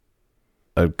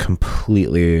a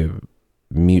completely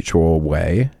mutual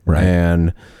way. Right.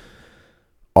 And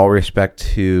all respect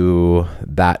to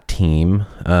that team.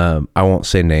 I won't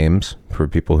say names for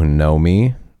people who know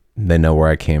me. They know where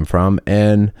I came from.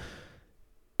 And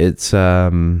it's,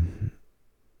 I'll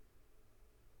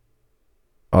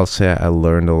say I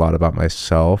learned a lot about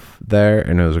myself there,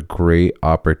 and it was a great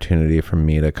opportunity for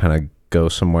me to kind of go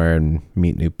somewhere and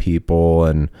meet new people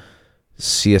and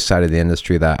see a side of the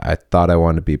industry that I thought I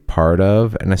wanted to be part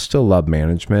of. And I still love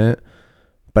management,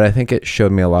 but I think it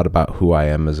showed me a lot about who I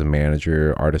am as a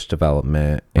manager, artist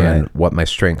development, and what my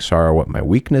strengths are, what my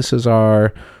weaknesses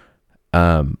are.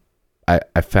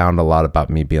 I found a lot about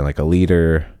me being like a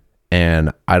leader,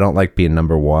 and I don't like being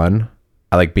number one.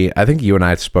 I think you and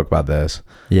I spoke about this.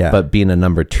 Yeah. But being a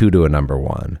number two to a number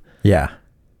one. Yeah.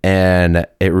 And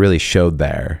it really showed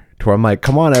there to where I'm like,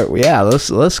 come on, yeah,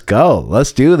 let's go.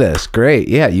 Let's do this. Great.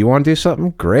 Yeah. You want to do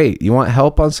something? Great. You want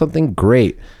help on something?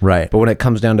 Great. Right. But when it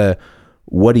comes down to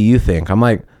what do you think? I'm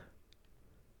like,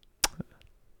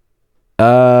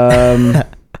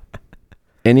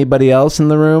 anybody else in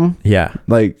the room? Yeah.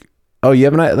 Like, oh, you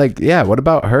haven't, like, yeah, what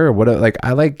about her? Like,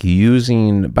 I like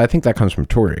using, but I think that comes from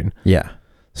touring. Yeah.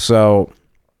 So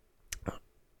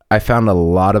I found a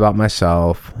lot about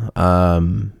myself.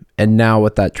 And now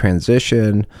with that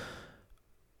transition,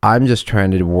 I'm just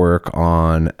trying to work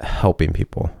on helping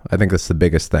people. I think that's the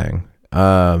biggest thing.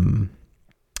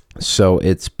 So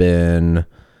it's been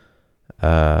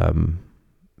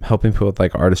helping people with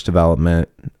like artist development.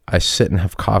 I sit and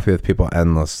have coffee with people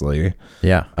endlessly.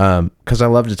 Yeah. Because I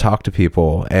love to talk to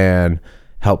people and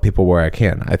help people where I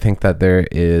can. I think that there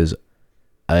is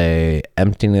a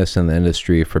emptiness in the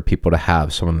industry for people to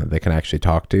have someone that they can actually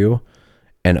talk to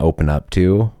and open up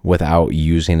to without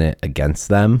using it against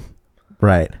them.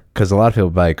 Right. Because a lot of people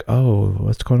be like, oh,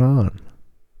 what's going on?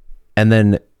 And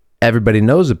then everybody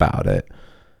knows about it.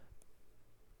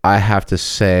 I have to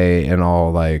say in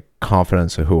all like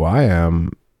confidence of who I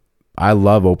am, I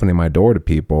love opening my door to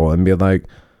people and be like,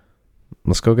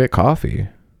 let's go get coffee.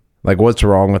 Like, what's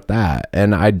wrong with that?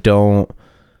 And I don't,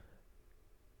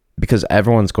 because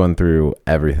everyone's going through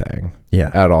everything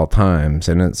at all times.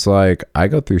 And it's like, I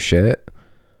go through shit,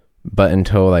 but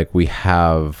until we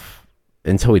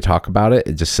talk about it,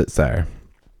 it just sits there.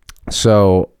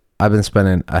 So I've been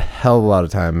spending a hell of a lot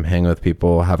of time hanging with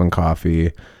people, having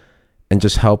coffee, and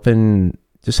just helping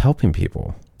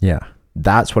people. Yeah.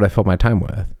 That's what I fill my time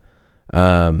with.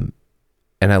 And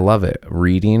I love it.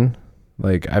 Reading,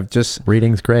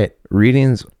 reading's great.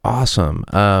 Reading's awesome.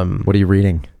 What are you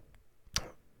reading?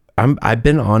 I've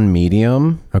been on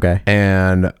Medium. Okay.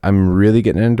 And I'm really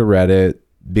getting into Reddit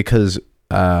because,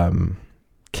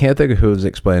 can't think of who was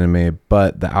explaining to me,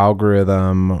 but the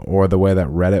algorithm or the way that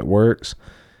Reddit works,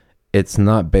 it's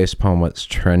not based upon what's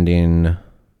trending.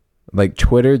 Like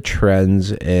Twitter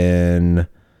trends in,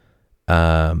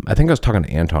 I think I was talking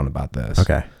to Anton about this.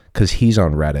 Okay. Because he's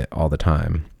on Reddit all the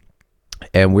time.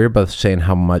 And we're both saying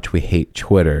how much we hate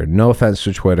Twitter. No offense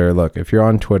to Twitter. Look, if you're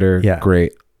on Twitter,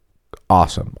 great.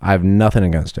 Awesome. I have nothing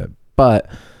against it. But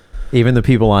even the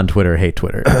people on Twitter hate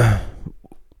Twitter.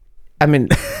 I mean,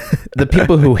 the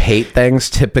people who hate things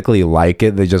typically like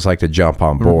it. They just like to jump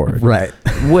on board. Right.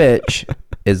 Which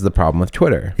is the problem with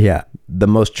Twitter. Yeah. The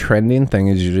most trending thing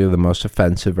is usually the most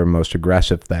offensive or most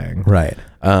aggressive thing. Right.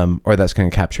 Or that's going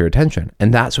to capture your attention.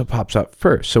 And that's what pops up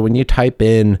first. So when you type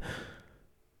in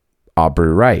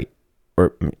Aubrey Wright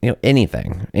or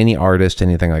anything, any artist,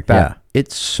 anything like that,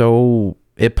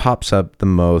 it pops up the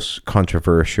most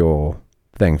controversial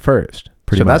thing first.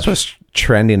 Pretty much. That's what's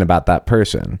trending about that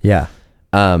person. Yeah.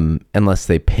 Unless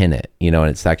they pin it, and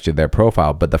it's actually their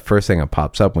profile. But the first thing that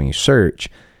pops up when you search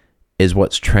is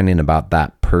what's trending about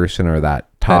that person or that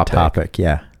topic.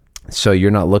 Yeah. So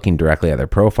you're not looking directly at their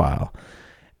profile.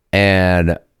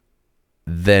 And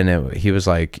then he was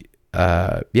like,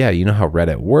 you know how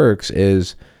Reddit works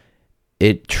is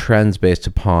it trends based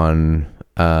upon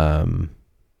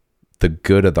the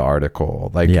good of the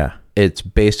article. It's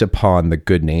based upon the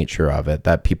good nature of it,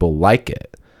 that people like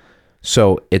it.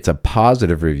 So it's a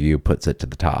positive review puts it to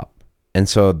the top. And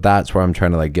so that's where I'm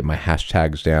trying to get my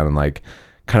hashtags down and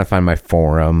kind of find my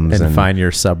forums and find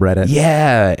your subreddit.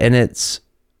 Yeah. And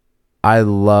I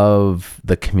love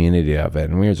the community of it.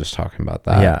 And we were just talking about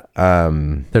that. Yeah.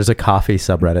 There's a coffee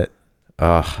subreddit.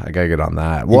 I gotta get on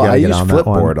that. Well, I use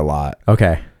Flipboard a lot.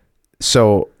 Okay.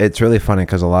 So it's really funny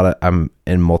because I'm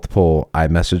in multiple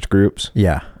iMessage groups.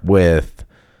 Yeah.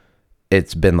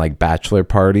 It's been bachelor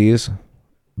parties,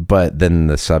 but then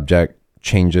the subject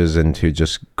changes into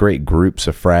just great groups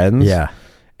of friends. Yeah.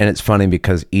 And it's funny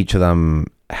because each of them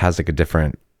has a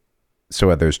different,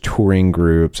 so there's touring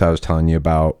groups I was telling you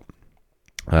about.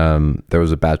 There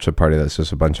was a bachelor party that's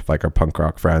just a bunch of like our punk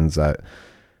rock friends that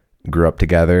grew up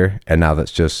together, and now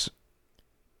that's just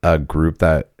a group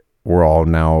that we're all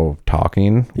now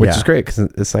talking, which is great because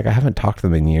it's like I haven't talked to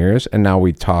them in years, and now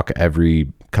we talk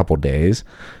every couple days.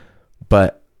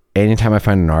 But anytime I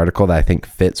find an article that I think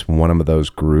fits one of those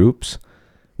groups,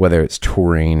 whether it's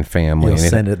touring, family, You'll anything,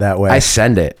 send it that way. I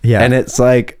send it. Yeah. And it's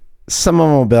like, some of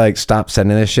them will be like, stop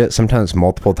sending this shit. Sometimes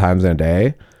multiple times in a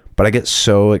day. But I get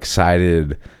so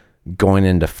excited going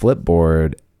into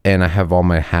Flipboard, and I have all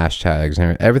my hashtags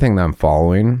and everything that I'm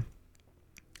following.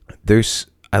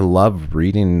 I love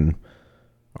reading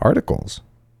articles.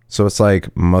 So it's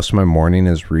like most of my morning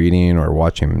is reading or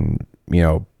watching,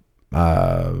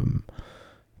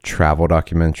 travel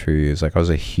documentaries. Like I was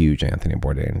a huge Anthony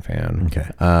Bourdain fan. Okay.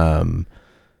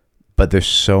 But there's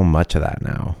so much of that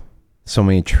now. So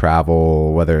many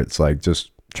travel, whether it's like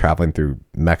just traveling through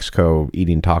Mexico,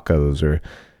 eating tacos, or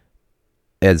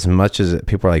as much as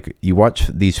people are like, you watch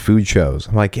these food shows.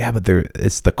 I'm like, yeah, but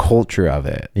it's the culture of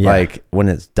it. Yeah. Like when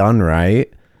it's done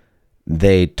right,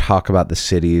 they talk about the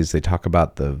cities, they talk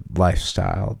about the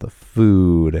lifestyle, the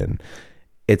food, and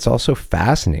it's also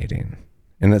fascinating.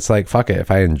 And it's like, fuck it,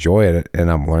 if I enjoy it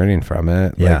and I'm learning from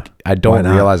it, like I don't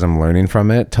realize I'm learning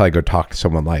from it till I go talk to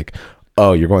someone like,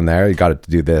 oh, you're going there, you got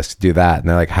to do this, do that. And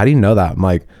they're like, how do you know that? I'm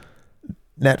like,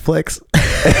 Netflix.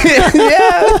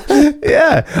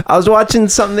 yeah. I was watching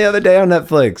something the other day on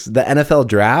Netflix, the NFL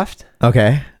draft.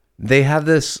 Okay. They have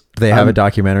this. They have a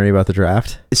documentary about the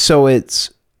draft. So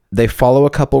they follow a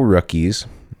couple rookies.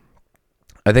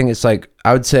 I think it's like,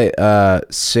 I would say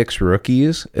 6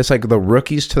 rookies. It's like the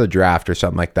rookies to the draft or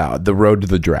something like that. The road to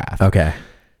the draft. Okay.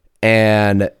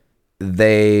 And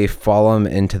they follow them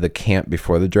into the camp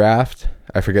before the draft.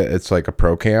 I forget. It's like a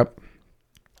pro camp.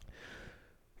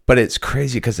 But it's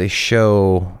crazy because they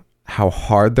show how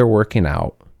hard they're working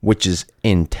out, which is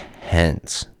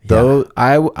intense. Yeah. Though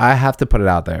I have to put it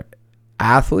out there.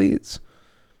 Athletes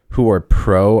who are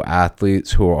pro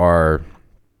athletes who are,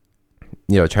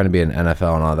 trying to be an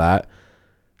NFL and all that,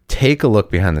 take a look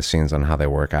behind the scenes on how they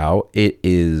work out. It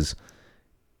is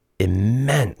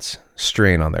immense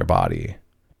strain on their body,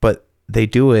 but they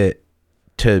do it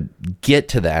to get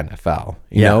to the NFL.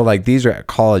 You know, like these are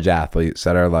college athletes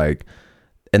that are like,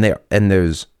 and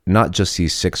there's not just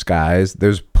these 6 guys,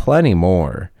 there's plenty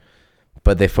more,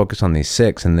 but they focus on these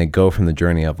 6 and they go from the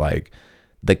journey of like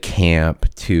the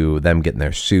camp to them getting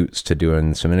their suits to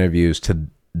doing some interviews to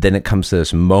then it comes to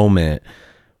this moment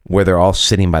where they're all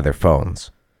sitting by their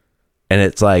phones and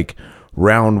it's like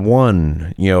round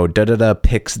 1,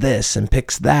 picks this and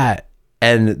picks that.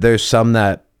 And there's some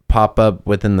that pop up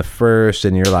within the first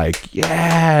and you're like,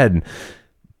 yeah.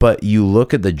 But you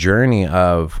look at the journey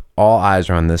of all eyes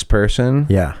are on this person.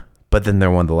 Yeah. But then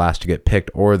they're one of the last to get picked,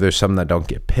 or there's some that don't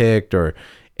get picked, or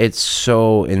it's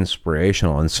so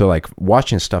inspirational. And so like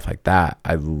watching stuff like that,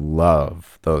 I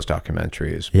love those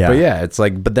documentaries. Yeah. But yeah, it's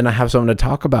like, but then I have something to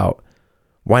talk about.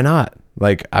 Why not?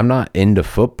 Like, I'm not into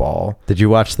football. Did you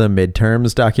watch the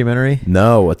midterms documentary?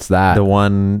 No, what's that? The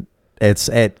one,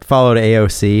 it followed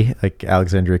AOC, like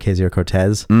Alexandria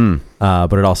Ocasio-Cortez,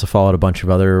 but it also followed a bunch of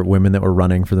other women that were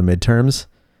running for the midterms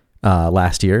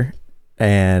last year.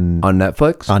 And on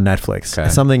Netflix? On Netflix. Okay.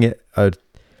 Something,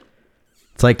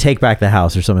 it's like Take Back the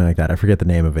House or something like that. I forget the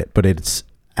name of it, but it's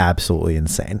absolutely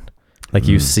insane. Like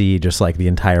you see just like the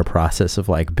entire process of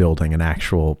like building an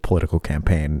actual political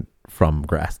campaign from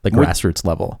grassroots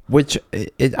level. Which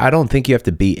I don't think you have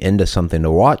to be into something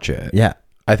to watch it. Yeah.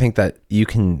 I think that you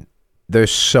can,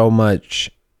 there's so much,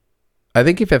 I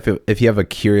think if you have a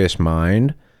curious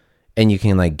mind and you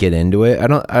can like get into it, I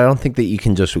don't think that you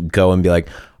can just go and be like,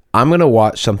 I'm going to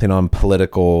watch something on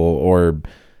political, or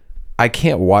I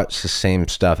can't watch the same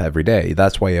stuff every day.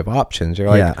 That's why you have options. You're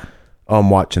like, oh, I'm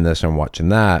watching this, I'm watching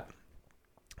that.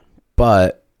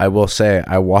 But I will say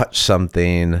I watched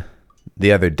something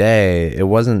the other day. It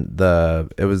was the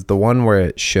one where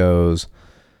it shows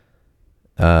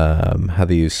how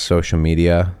they use social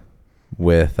media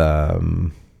with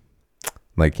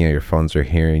like, your phones are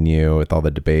hearing you with all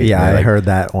the debate. Yeah, I like, heard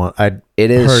that one. About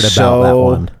that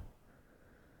one.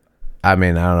 I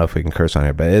mean, I don't know if we can curse on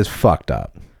here, but it's fucked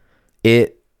up.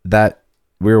 That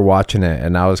we were watching it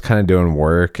and I was kind of doing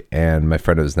work and my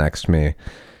friend was next to me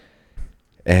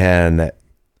and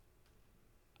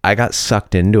I got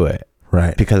sucked into it.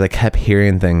 Right. Because I kept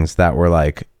hearing things that were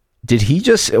like, did he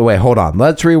just, wait, hold on.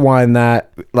 Let's rewind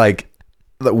that. Like,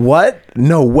 what?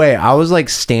 No way. I was like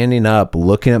standing up,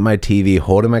 looking at my TV,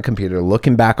 holding my computer,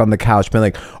 looking back on the couch, being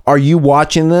like, are you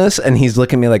watching this? And he's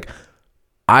looking at me like,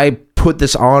 I put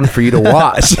this on for you to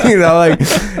watch, like,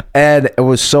 and it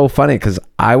was so funny because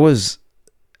I was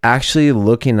actually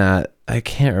looking at, I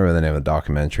can't remember the name of the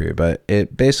documentary, but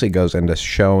it basically goes into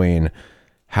showing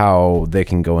how they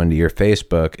can go into your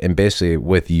Facebook and basically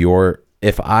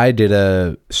if I did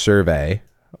a survey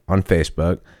on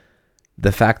Facebook,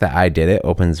 the fact that I did it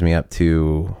opens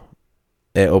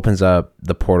up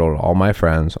the portal to all my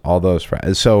friends, all those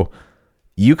friends. So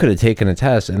you could have taken a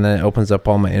test and then it opens up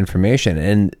all my information,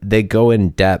 and they go in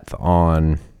depth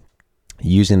on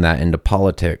using that into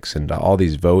politics and all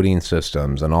these voting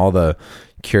systems and all the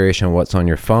curation of what's on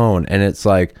your phone. And it's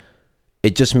like,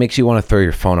 it just makes you want to throw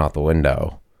your phone out the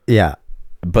window. Yeah.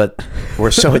 But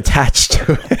we're so attached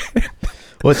to it.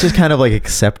 Well, it's just kind of like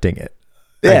accepting it.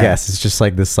 I guess it's just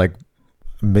like this like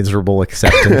miserable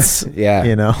acceptance. Yeah.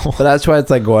 You know? But that's why it's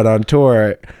like going on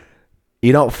tour.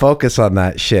 You don't focus on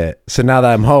that shit. So now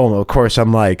that I'm home, of course,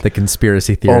 I'm like, The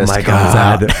conspiracy theorist oh my comes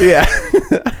God. out. Yeah.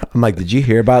 I'm like, did you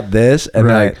hear about this? And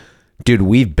they're Right. like, dude,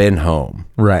 we've been home.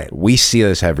 Right. We see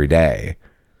this every day.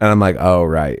 And I'm like, oh,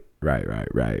 right.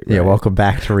 Yeah, welcome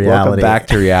back to reality. Welcome back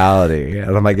to reality.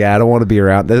 And I'm like, yeah, I don't want to be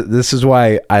around. This is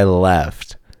why I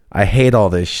left. I hate all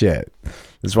this shit.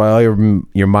 This is why all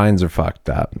your minds are fucked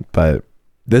up. But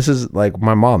this is like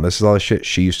my mom. This is all the shit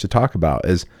she used to talk about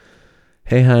is,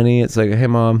 hey, honey. It's like, hey,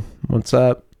 mom, what's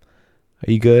up?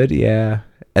 Are you good? Yeah.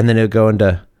 And then it'll go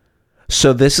into,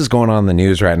 so this is going on in the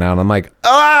news right now. And I'm like,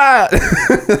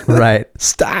 Right.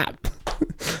 stop.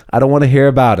 I don't want to hear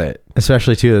about it.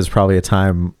 Especially too, there's probably a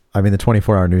time, I mean, the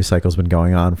 24-hour news cycle's been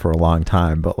going on for a long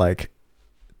time, but like,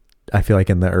 I feel like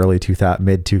in the early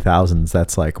mid 2000s,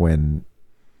 that's like when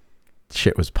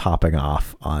shit was popping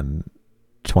off on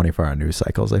 24-hour news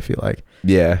cycles. I feel like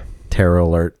Yeah. terror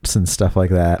alerts and stuff like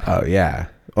that. Oh, yeah.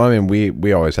 Well, I mean,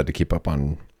 we always had to keep up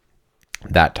on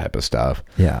that type of stuff.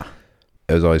 Yeah.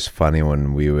 It was always funny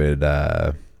when we would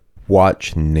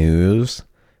watch news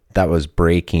that was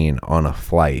breaking on a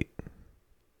flight.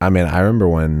 I mean, I remember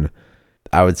when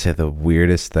I would say the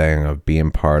weirdest thing of being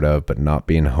part of, but not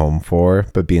being home for,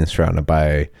 but being surrounded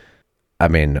by, I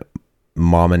mean,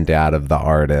 mom and dad of the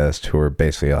artist who were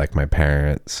basically like my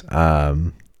parents.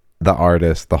 The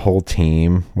artist, the whole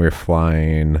team, we were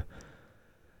flying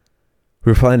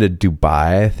to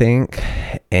Dubai, I think.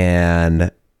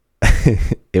 And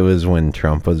it was when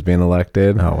Trump was being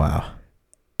elected. Oh, wow.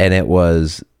 And it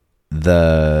was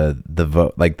the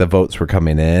vote, like the votes were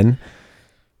coming in,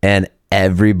 and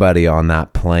everybody on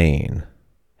that plane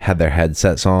had their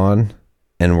headsets on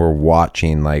and were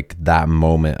watching like that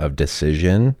moment of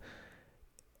decision.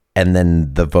 And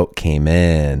then the vote came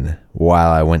in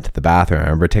while I went to the bathroom. I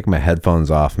remember taking my headphones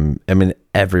off, and I mean,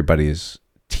 everybody's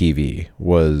TV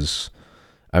was,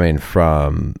 I mean,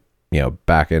 from, you know,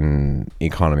 back in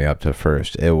economy up to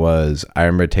first, it was, I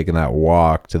remember taking that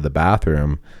walk to the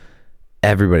bathroom.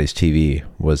 Everybody's TV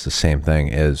was the same thing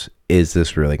is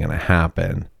this really going to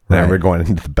happen? And I remember going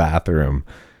into the bathroom,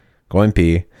 going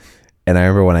pee. And I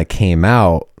remember when I came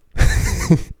out,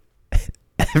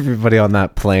 everybody on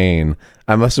that plane,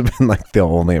 I must have been like the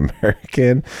only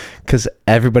American, because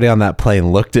everybody on that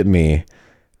plane looked at me.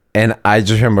 And I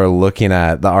just remember looking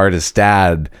at the artist's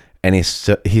dad, and he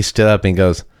stood up and he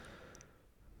goes,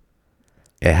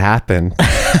 it happened.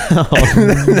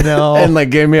 Oh, no. And like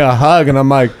gave me a hug. And I'm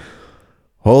like,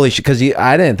 holy shit. Because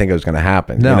I didn't think it was going to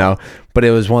happen, No. you know? But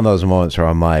it was one of those moments where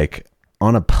I'm like,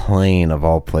 on a plane of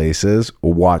all places,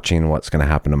 watching what's going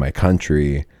to happen to my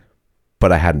country.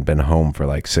 But I hadn't been home for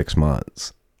like 6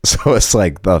 months. So it's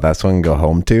like, oh, that's what I can go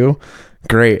home to?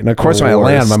 Great. And of course, when I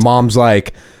land, my mom's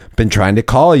like, been trying to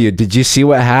call you. Did you see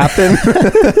what happened?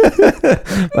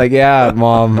 Like, yeah,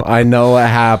 mom, I know what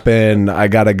happened. I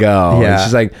gotta go. Yeah. And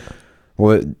she's like,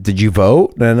 well, did you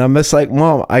vote? And I'm just like,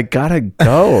 mom, I gotta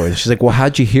go. And she's like, well,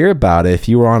 how'd you hear about it if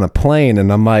you were on a plane?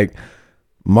 And I'm like,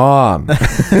 mom.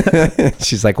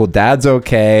 She's like, well, dad's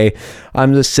okay.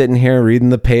 I'm just sitting here reading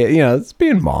the page. You know, it's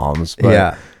being moms.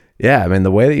 But yeah, I mean,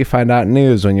 the way that you find out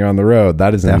news when you're on the road,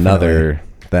 that is another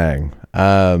thing.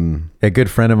 A good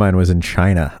friend of mine was in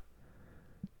China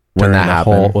When that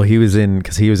happened. Well, he was in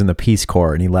the Peace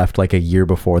Corps, and he left like a year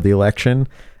before the election,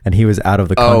 and he was out of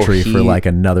the country for like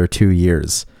another 2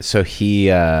 years. So he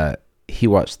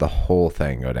watched the whole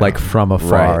thing go down, Like from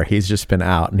afar. Right. He's just been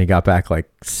out, and he got back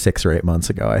like 6 or 8 months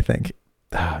ago, I think.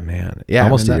 Oh man, yeah,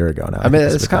 Almost a year ago now. I mean,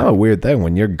 it's kind of a weird thing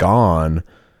when you're gone.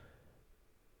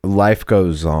 Life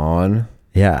goes on,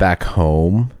 back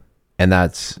home, and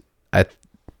that's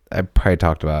I probably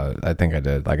talked about it. I think I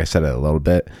did. Like I said it a little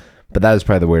bit, but that is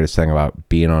probably the weirdest thing about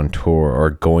being on tour or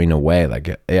going away.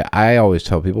 Like I always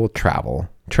tell people, travel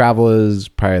is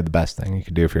probably the best thing you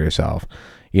can do for yourself.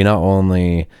 You not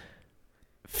only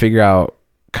figure out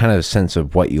kind of a sense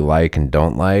of what you like and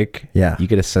don't like. Yeah. You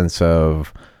get a sense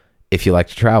of if you like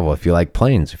to travel, if you like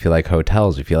planes, if you like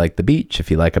hotels, if you like the beach, if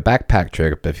you like a backpack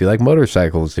trip, if you like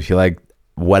motorcycles, if you like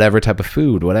whatever type of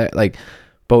food, whatever, like,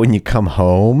 but when you come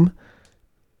home,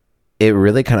 it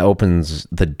really kind of opens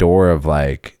the door of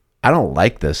like, I don't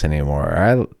like this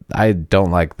anymore. I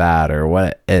don't like that, or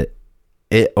what.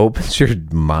 It opens your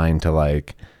mind to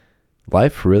like,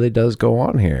 life really does go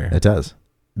on here. It does.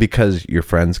 Because your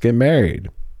friends get married,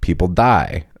 people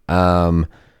die,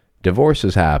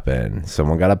 divorces happen,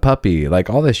 someone got a puppy, like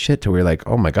all this shit, to where you're like,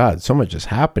 oh my God, so much is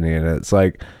happening. And it's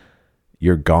like,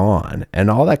 you're gone.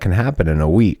 And all that can happen in a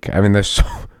week. I mean, there's so,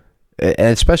 and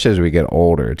especially as we get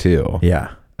older too.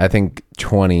 Yeah. I think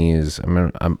 20s, I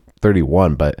mean, I'm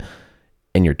 31, but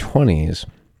in your 20s,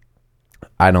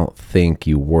 I don't think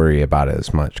you worry about it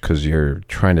as much because you're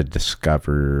trying to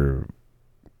discover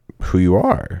who you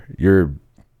are.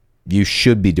 You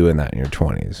should be doing that in your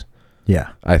 20s. Yeah.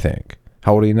 I think.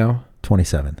 How old are you now?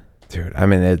 27. Dude, I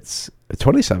mean,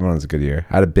 27 was a good year.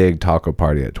 I had a big taco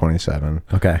party at 27.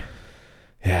 Okay.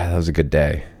 Yeah, that was a good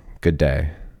day. Good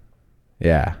day.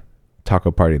 Yeah.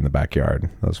 Taco party in the backyard.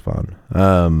 That was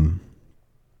fun.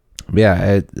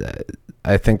 Yeah,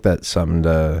 I think that's something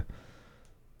to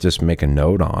just make a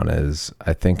note on is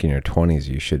I think in your 20s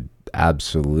you should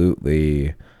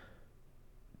absolutely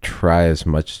try as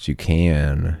much as you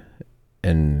can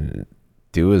and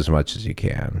do as much as you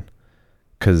can.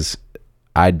 Because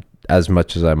as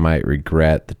much as I might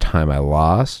regret the time I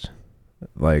lost,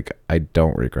 like, I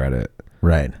don't regret it.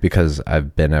 Right. Because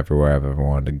I've been everywhere I've ever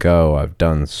wanted to go. I've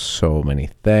done so many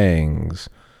things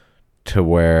to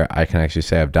where I can actually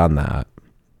say I've done that.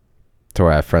 To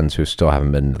where I have friends who still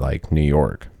haven't been to like New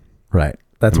York. Right.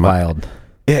 That's wild.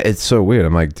 Yeah, it's so weird.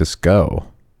 I'm like, just go.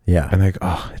 Yeah. I'm like,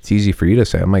 oh, it's easy for you to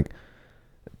say. I'm like,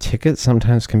 tickets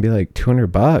sometimes can be like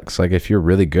 $200. Like, if you're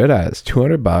really good at it, it's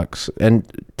 $200. And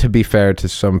to be fair to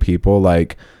some people,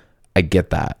 like, I get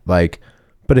that. Like,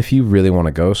 but if you really want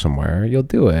to go somewhere, you'll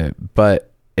do it.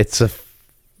 But it's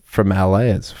from LA,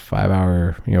 it's a 5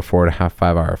 hour, 4.5,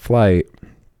 5 hour flight.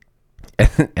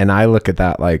 And I look at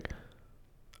that like,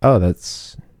 oh,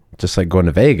 that's just like going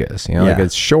to Vegas, like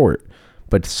it's short.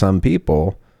 But to some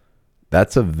people,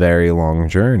 that's a very long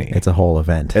journey. It's a whole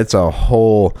event. It's a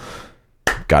whole,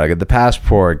 gotta get the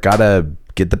passport, gotta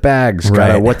get the bags,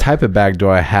 Right. What type of bag do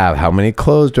I have? How many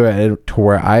clothes do I, to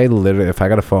where I literally, if I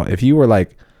got a phone, if you were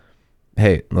like,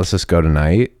 hey, let's just go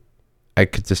tonight, I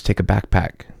could just take a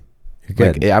backpack. You're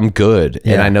good. Like, I'm good.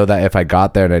 Yeah. And I know that if I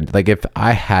got there, and if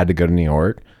I had to go to New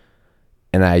York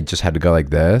and I just had to go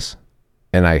like this,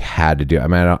 and I had to do, I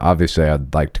mean, obviously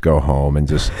I'd like to go home and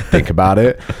just think about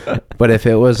it. But if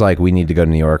it was like, we need to go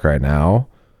to New York right now,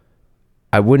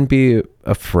 I wouldn't be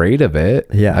afraid of it.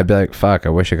 Yeah. I'd be like, fuck, I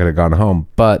wish I could have gone home.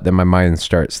 But then my mind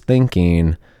starts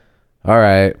thinking, all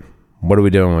right, what are we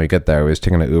doing when we get there? Are we just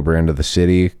taking an Uber into the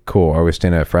city? Cool. Are we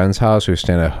staying at a friend's house? Are we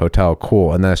staying at a hotel?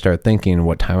 Cool. And then I start thinking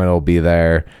what time it'll be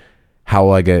there. How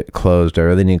will I get clothes? Do I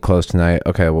really need clothes tonight?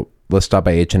 Okay, well, let's stop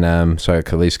by H&M so I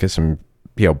could at least get some,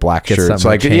 black Get shirts. something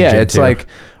Like, to change it's into. like,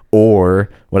 or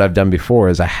what I've done before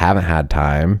is I haven't had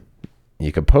time.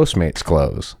 You could Postmates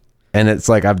clothes. And it's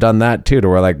like, I've done that too, to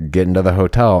where like getting to the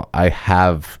hotel, I've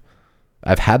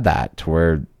had that to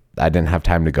where I didn't have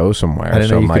time to go somewhere. I didn't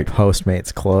know I'm you like, could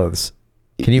Postmates clothes.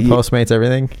 Can you Ye- Postmates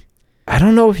everything? I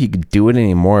don't know if you could do it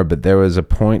anymore, but there was a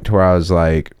point to where I was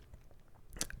like,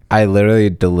 I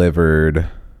literally delivered,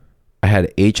 I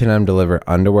had H&M deliver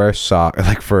underwear, sock,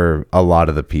 like for a lot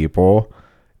of the people.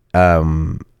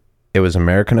 It was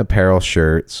American Apparel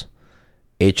shirts,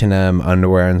 H&M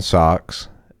underwear and socks.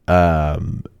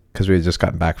 Because we had just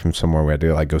gotten back from somewhere, we had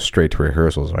to like go straight to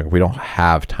rehearsals. Like, we don't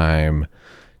have time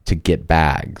to get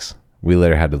bags. We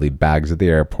literally had to leave bags at the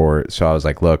airport. So I was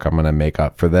like, look, I'm going to make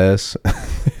up for this.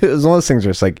 It was one of those things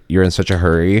where it's like, you're in such a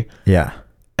hurry. Yeah.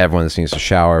 Everyone just needs to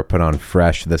shower, put on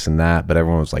fresh, this and that. But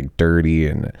everyone was like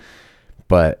dirty.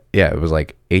 But yeah, it was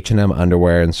like H&M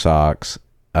underwear and socks,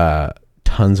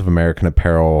 tons of American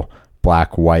Apparel,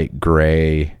 black, white,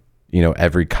 gray,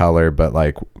 every color, but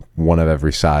like one of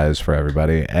every size for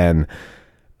everybody. And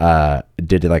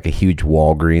did like a huge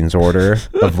Walgreens order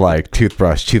of like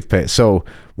toothbrush, toothpaste. So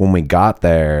when we got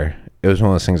there, it was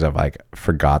one of those things I've like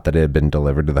forgot that it had been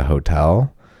delivered to the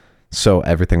hotel. So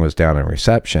everything was down in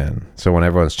reception. So when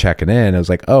everyone's checking in, it was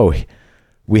like, oh,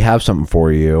 we have something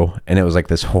for you. And it was like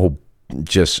this whole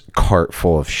just cart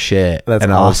full of shit. That's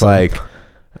and awesome. I was like,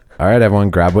 all right, everyone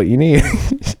grab what you need.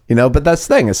 But that's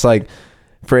the thing. It's like,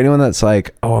 for anyone that's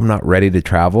like, oh, I'm not ready to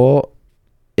travel,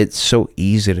 it's so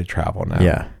easy to travel now.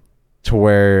 Yeah. To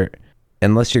where,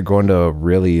 unless you're going to a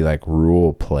really like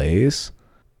rural place,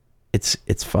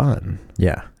 it's fun.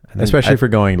 Yeah. think Especially I- if you're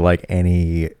going like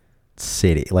any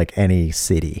city, like any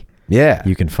city, Yeah.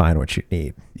 you can find what you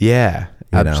need. Yeah,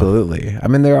 You know? absolutely. I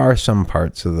mean, there are some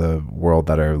parts of the world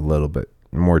that are a little bit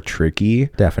more tricky,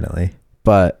 Definitely.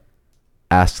 but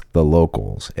ask the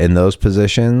locals in those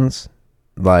positions.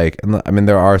 Like, I mean,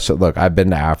 there are, so look, I've been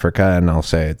to Africa, and I'll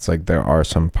say it's like there are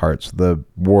some parts of the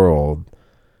world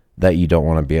that you don't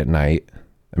want to be at night.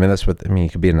 I mean, that's what, I mean, you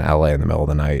could be in LA in the middle of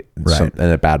the night, Right. in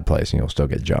a bad place, and you'll still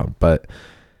get jumped. But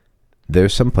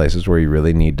there's some places where you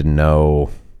really need to know,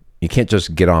 you can't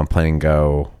just get on a plane and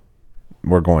go,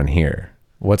 we're going here.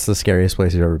 What's the scariest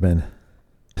place you've ever been?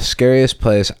 Scariest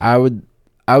place, I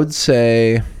would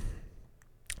say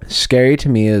scary to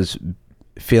me is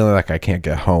feeling like I can't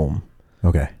get home.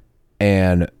 Okay.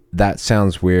 And that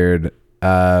sounds weird.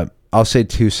 I'll say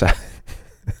two sides.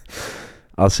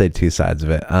 I'll say two sides of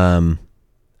it.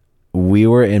 We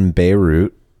were in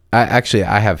Beirut. I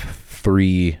have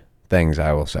three things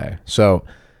I will say. So,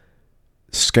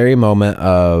 scary moment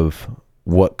of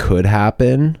what could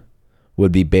happen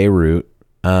would be Beirut.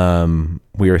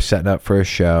 We were setting up for a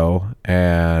show,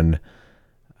 and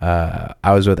I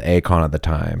was with Akon at the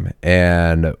time,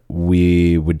 and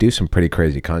we would do some pretty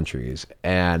crazy countries,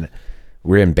 and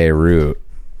we're in Beirut,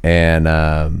 and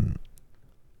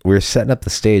we were setting up the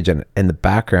stage, and in the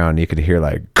background you could hear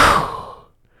like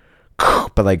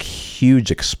but like huge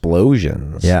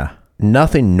explosions. Yeah.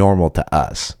 Nothing normal to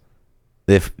us.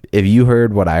 If you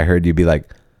heard what I heard, you'd be like,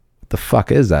 what the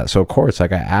fuck is that? So of course,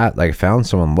 like I found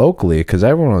someone locally, because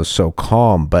everyone was so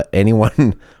calm, but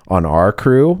anyone on our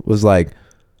crew was like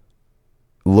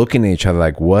looking at each other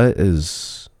like, what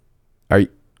is,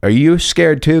 are you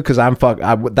scared too? Because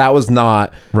that was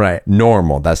not Right.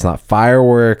 normal. That's not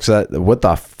fireworks. What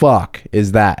the fuck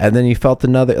is that? And then you felt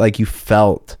you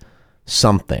felt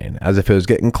something as if it was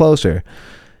getting closer.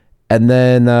 And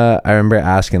then I remember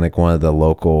asking like one of the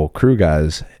local crew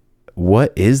guys,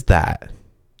 what is that?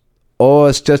 Oh,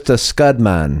 it's just a Scud,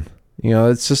 man. You know,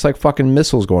 it's just like fucking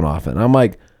missiles going off. And I'm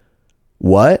like,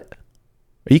 what?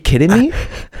 Are you kidding me?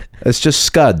 It's just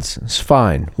Scuds. It's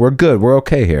fine. We're good. We're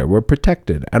okay here. We're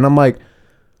protected. And I'm like,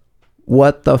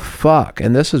 what the fuck?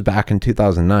 And this was back in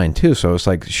 2009 too. So it's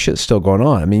like shit's still going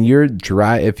on. I mean,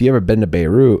 if you ever been to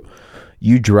Beirut,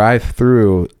 you drive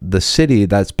through the city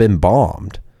that's been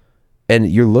bombed, and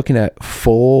you're looking at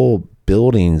full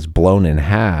buildings blown in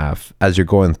half as you're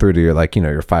going through to your, like, you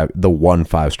know, the 1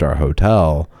 5-star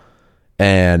hotel.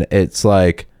 And it's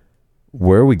like,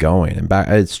 where are we going? And back,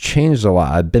 it's changed a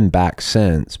lot. I've been back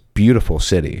since. Beautiful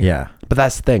city. Yeah. But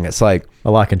that's the thing. It's like, A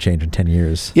lot can change in 10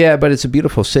 years. yeah, but it's a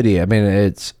beautiful city. I mean,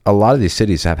 it's a lot of these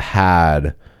cities have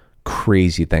had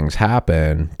crazy things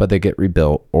happen, but they get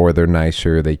rebuilt, or they're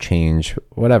nicer, they change,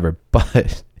 whatever.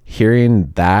 But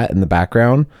hearing that in the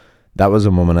background, that was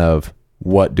a moment of,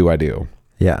 what do I do?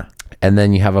 Yeah. And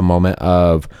then you have a moment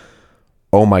of,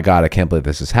 oh my God, I can't believe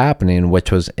this is happening,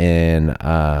 which was in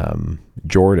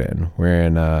Jordan. We're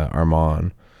in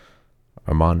Amman,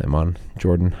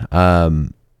 Jordan. I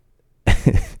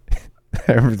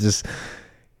remember just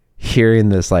hearing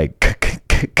this like,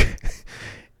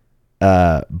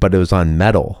 but it was on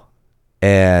metal,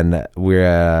 and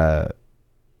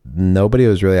nobody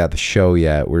was really at the show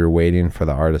yet. We were waiting for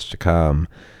the artist to come.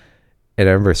 And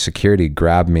I remember security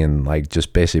grabbed me and like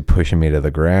just basically pushing me to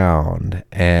the ground.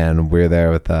 And we're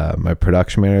there with my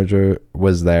production manager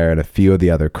was there, and a few of the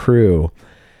other crew.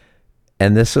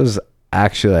 And this was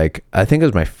actually like, I think it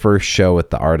was my first show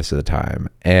with the artist at the time.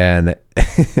 And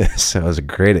so it was a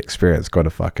great experience going to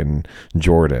fucking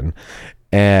Jordan.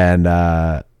 And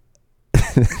I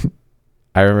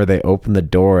remember they opened the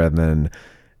door, and then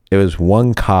it was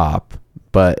one cop,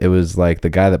 but it was like the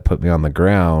guy that put me on the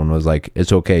ground was like,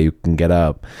 it's okay, you can get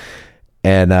up.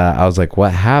 And I was like,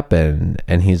 what happened?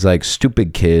 And he's like,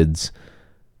 stupid kids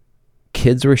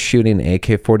were shooting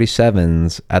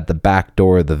AK-47s at the back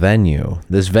door of the venue.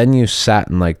 This venue sat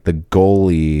in like the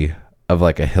gully of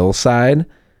like a hillside.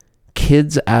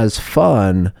 Kids as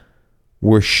fun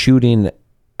were shooting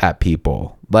at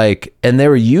people, like, and they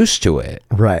were used to it.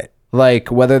 Right.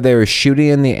 Like whether they were shooting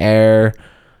in the air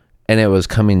and it was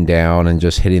coming down and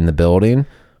just hitting the building.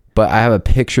 But I have a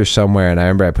picture somewhere, and I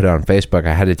remember I put it on Facebook.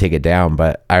 I had to take it down,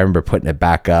 but I remember putting it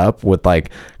back up with like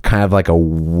kind of like a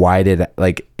whited,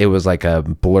 like it was like a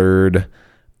blurred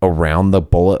around the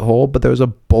bullet hole, but there was a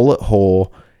bullet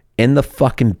hole in the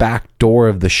fucking back door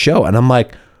of the show. And I'm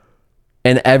like,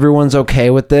 and everyone's okay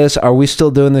with this? Are we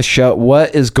still doing this show?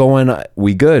 What is going on?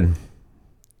 We good?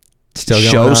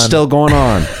 Show's still going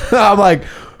on. I'm like,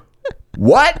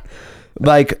 what?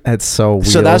 Like, It's so weird.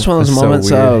 so that's one of those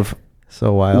moments of,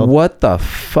 so wild. what the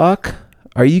fuck?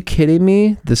 Are you kidding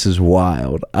me? This is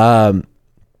wild.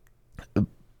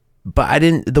 But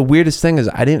the weirdest thing is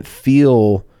I didn't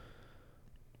feel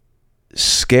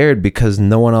scared because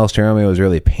no one else around me was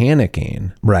really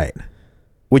panicking, Right.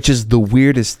 which is the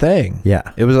weirdest thing.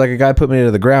 Yeah. It was like a guy put me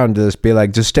to the ground to just be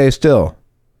like, just stay still.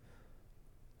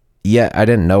 Yeah, I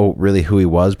didn't know really who he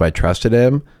was, but I trusted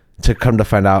him, to come to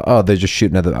find out, oh, they're just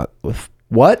shooting at the...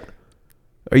 What?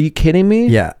 Are you kidding me?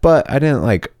 Yeah. But I didn't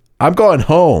like, I'm going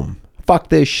home. Fuck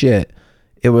this shit.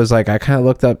 It was like, I kind of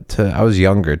looked up to... I was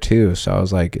younger too, so I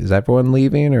was like, is everyone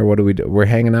leaving or what do we do? We're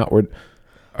hanging out. We're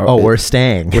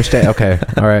staying. We're staying. Okay.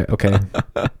 All right. Okay.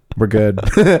 We're good.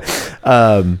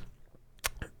 I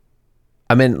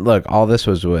mean, look, all this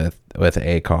was with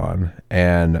Akon,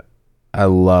 and I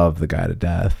love the guy to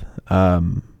death.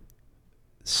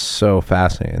 So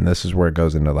fascinating. This is where it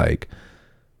goes into like,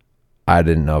 I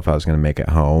didn't know if I was going to make it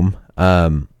home.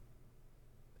 And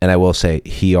I will say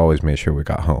he always made sure we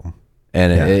got home.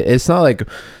 And it's not like,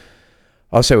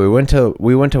 I'll say we went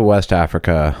to West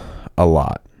Africa a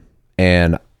lot,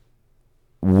 and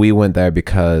we went there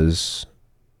because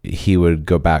he would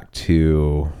go back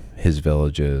to his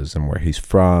villages and where he's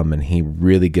from, and he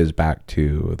really gives back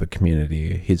to the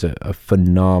community. He's a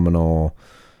phenomenal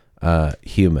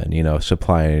human, you know,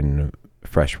 supplying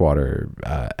freshwater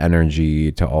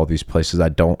energy to all these places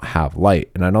that don't have light.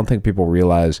 And I don't think people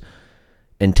realize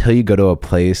until you go to a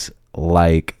place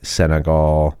like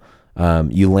Senegal,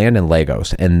 you land in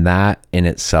Lagos, and that in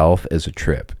itself is a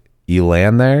trip. You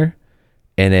land there,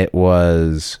 and it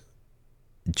was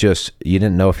just, you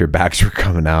didn't know if your bags were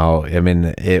coming out. I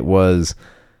mean, it was,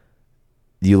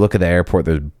 you look at the airport,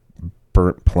 there's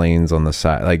burnt planes on the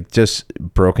side, like just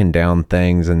broken down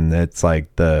things, and it's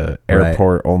like the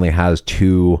airport only has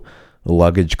 2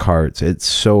 luggage carts. It's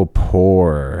so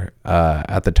poor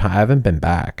at the time. I haven't been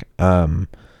back,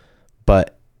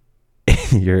 but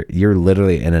you're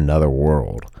literally in another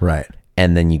world, Right.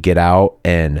 and then you get out,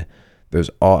 and there's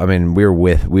all, I mean, we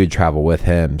would travel with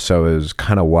him, so it was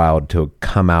kind of wild to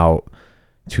come out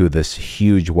to this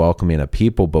huge welcoming of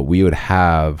people, but we would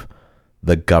have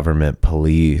the government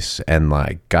police and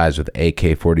like guys with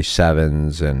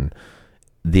AK-47s, and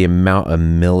the amount of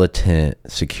militant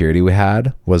security we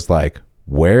had was like,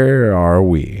 where are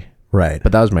we? Right.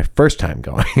 But that was my first time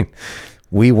going.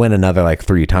 We went another like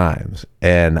 3 times,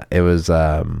 and it was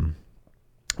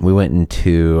we went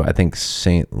into, I think,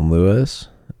 St. Louis,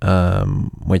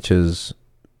 which is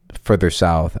further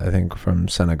south, I think, from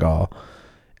Senegal,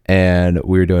 and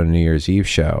we were doing a New Year's Eve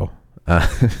show,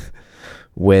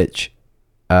 which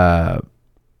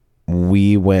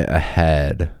we went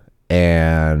ahead,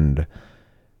 and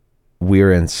we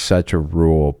were in such a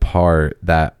rural part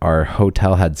that our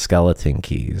hotel had skeleton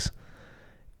keys,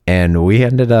 and we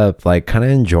ended up like kind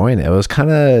of enjoying it. It was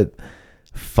kind of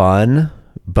fun,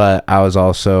 but I was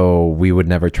also, we would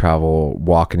never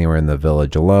walk anywhere in the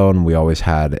village alone. We always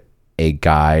had a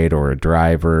guide or a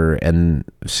driver, and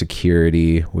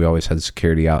security. We always had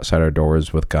security outside our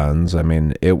doors with guns. I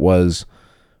mean,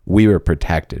 we were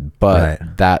protected,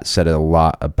 but that said a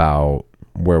lot about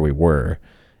where we were.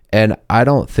 And I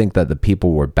don't think that the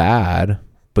people were bad,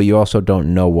 but you also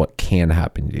don't know what can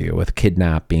happen to you with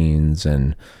kidnappings.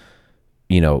 And,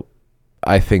 you know,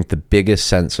 I think the biggest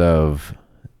sense of,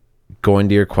 going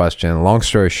to your question, long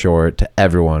story short, to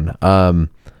everyone,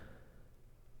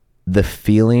 the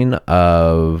feeling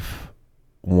of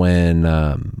when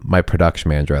my production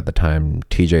manager at the time,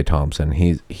 TJ Thompson,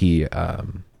 he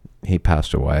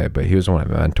passed away, but he was one of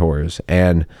my mentors,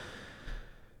 and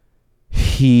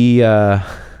he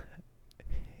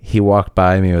walked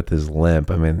by me with his limp.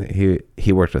 I mean,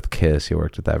 he worked with Kiss, he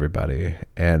worked with everybody,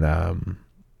 and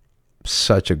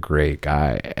such a great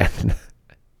guy. And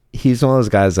he's one of those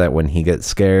guys that when he gets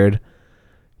scared,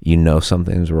 you know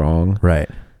something's wrong. Right.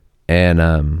 And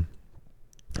I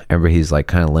remember he's like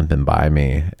kind of limping by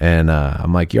me, and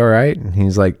I'm like, you all right? And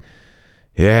he's like,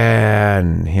 yeah.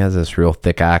 And he has this real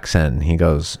thick accent, and he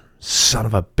goes, son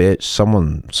of a bitch,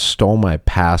 someone stole my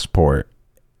passport.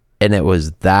 And it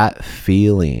was that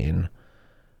feeling.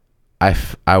 I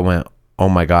went, oh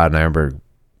my God. And I remember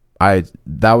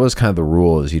that was kind of the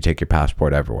rule, is you take your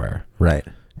passport everywhere. Right.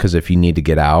 Because if you need to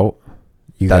get out,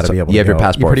 you got to be able to you have your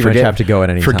passport. You pretty much have to go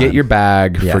at any time. Forget your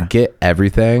bag. Yeah. Forget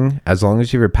everything. As long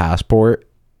as you have your passport,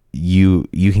 you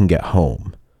can get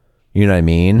home. You know what I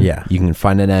mean? Yeah. You can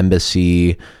find an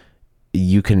embassy.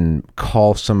 You can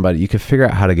call somebody. You can figure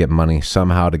out how to get money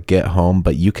somehow to get home,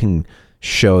 but you can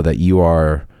show that you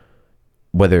are,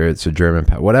 whether it's a German,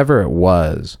 whatever it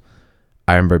was.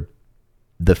 I remember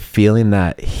the feeling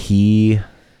that he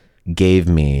gave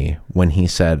me when he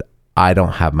said, I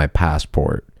don't have my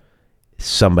passport.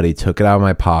 Somebody took it out of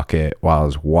my pocket while I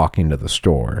was walking to the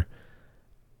store.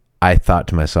 I thought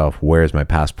to myself, where's my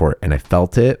passport? And I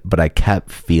felt it, but I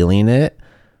kept feeling it,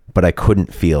 but I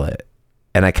couldn't feel it.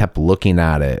 And I kept looking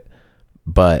at it,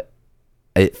 but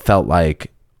it felt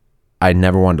like I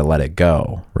never wanted to let it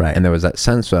go. Right. And there was that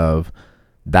sense of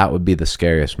that would be the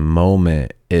scariest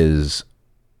moment, is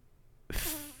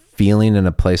feeling in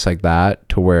a place like that,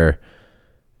 to where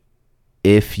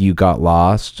if you got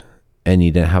lost and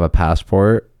you didn't have a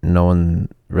passport, no one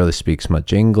really speaks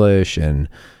much English, and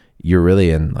you're really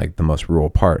in like the most rural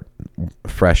part,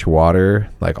 fresh water,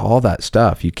 like all that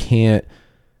stuff.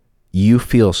 You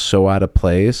feel so out of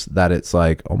place that it's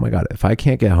like, oh my God, if I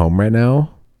can't get home right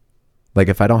now, like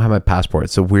if I don't have my passport,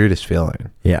 it's the weirdest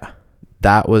feeling. Yeah.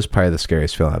 That was probably the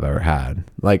scariest feeling I've ever had.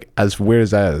 Like, as weird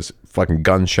as that is, fucking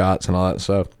gunshots and all that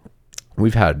stuff.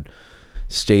 We've had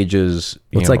stages.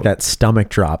 It's like that stomach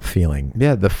drop feeling.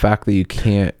 Yeah. The fact that you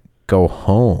can't go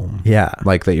home. Yeah.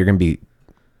 Like that you're going to be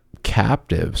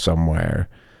captive somewhere.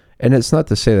 And it's not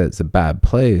to say that it's a bad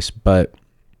place, but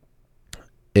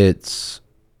it's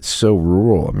so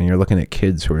rural. I mean, you're looking at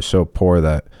kids who are so poor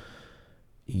that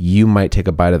you might take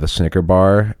a bite of a Snicker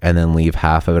bar and then leave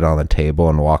half of it on the table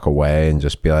and walk away and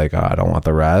just be like, oh, I don't want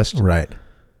the rest. Right.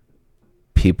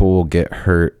 People will get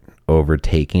hurt over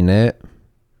taking it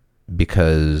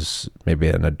because maybe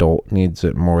an adult needs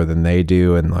it more than they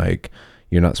do. And like,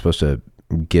 you're not supposed to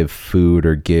give food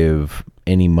or give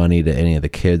any money to any of the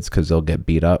kids because they'll get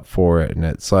beat up for it. And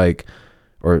it's like,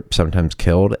 or sometimes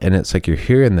killed. And it's like, you're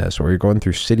hearing this, or you're going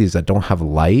through cities that don't have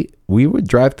light. We would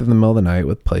drive through the middle of the night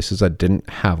with places that didn't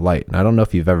have light. And I don't know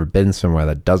if you've ever been somewhere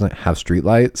that doesn't have street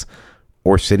lights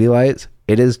or city lights.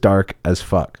 It is dark as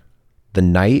fuck. The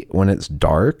night when it's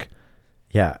dark,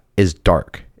 yeah, is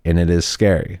dark, and it is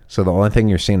scary. So the only thing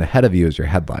you're seeing ahead of you is your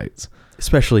headlights.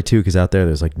 Especially too, because out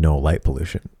there's like no light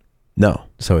pollution. No.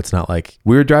 So it's not like,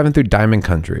 we were driving through Diamond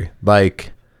Country.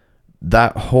 Like,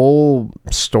 that whole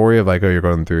story of like, oh, you're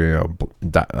going through,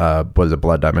 what is it,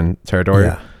 Blood Diamond territory?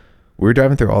 yeah, We were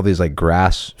driving through all these like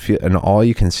grass, and all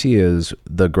you can see is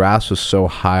the grass was so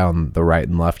high on the right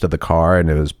and left of the car,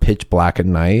 and it was pitch black at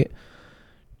night,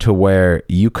 to where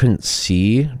you couldn't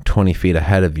see 20 feet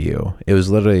ahead of you. It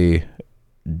was literally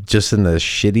just in the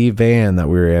shitty van that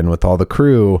we were in with all the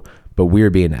crew, but we were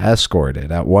being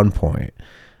escorted at one point.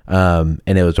 And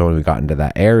it was when we got into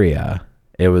that area,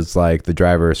 it was like the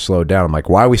driver slowed down. I'm like,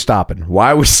 why are we stopping?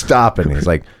 Why are we stopping? He's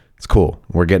like, it's cool.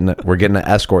 We're getting an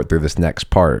escort through this next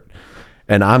part.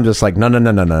 And I'm just like,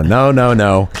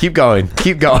 no. Keep going.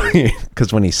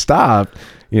 Because when he stopped,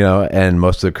 and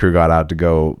most of the crew got out to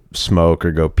go smoke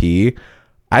or go pee,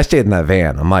 I stayed in that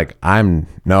van. I'm like, I'm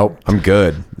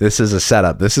good. This is a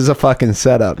setup. This is a fucking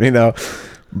setup,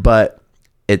 But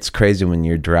it's crazy when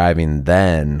you're driving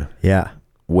then. yeah,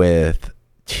 With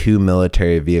 2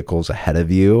 military vehicles ahead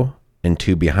of you and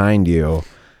 2 behind you,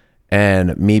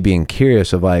 and me being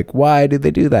curious of like, why did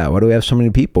they do that? Why do we have so many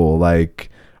people? Like,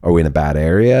 are we in a bad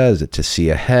area? Is it to see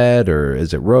ahead, or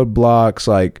is it roadblocks?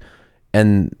 Like,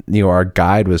 and our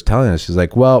guide was telling us, he's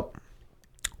like, well,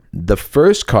 the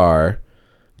first car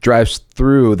drives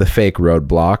through the fake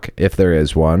roadblock, if there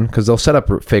is one, because they'll set up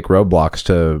fake roadblocks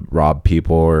to rob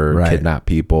people or Right. kidnap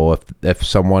people. If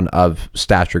someone of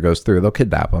stature goes through, they'll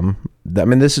kidnap them. I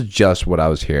mean, this is just what I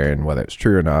was hearing, whether it's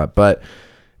true or not, but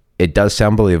it does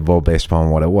sound believable based upon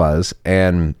what it was.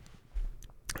 And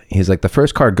he's like, the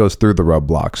first car goes through the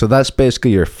roadblock, so that's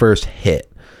basically your first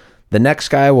hit. The next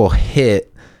guy will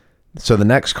hit, so the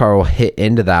next car will hit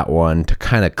into that one to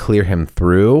kind of clear him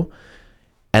through.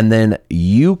 And then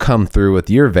you come through with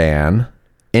your van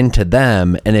into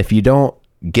them. And if you don't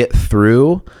get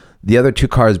through, the other 2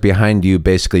 cars behind you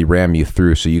basically ram you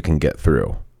through so you can get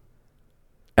through.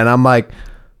 And I'm like,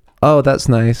 oh, that's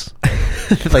nice.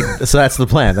 like, so that's the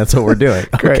plan. That's what we're doing.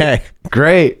 Okay,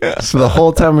 Great. So the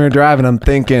whole time we were driving, I'm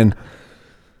thinking,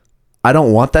 I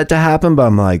don't want that to happen, but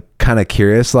I'm like kind of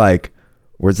curious, like,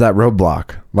 where's that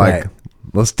roadblock? Like, Right.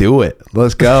 Let's do it.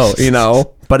 Let's go,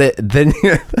 But then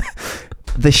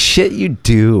the shit you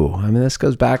do, I mean, this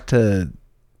goes back to,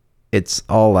 it's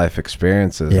all life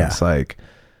experiences. Yeah. It's like,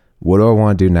 what do I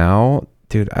want to do now?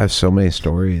 Dude, I have so many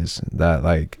stories that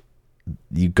like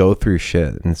you go through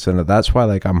shit. And so that's why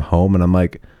like I'm home and I'm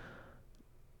like,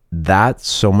 that's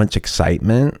so much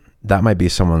excitement. That might be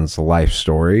someone's life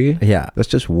story. yeah, That's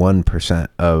just 1%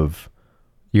 of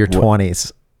your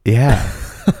 20s. yeah.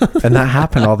 And that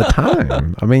happened all the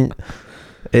time. I mean,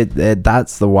 it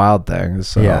that's the wild thing.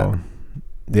 So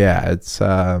yeah,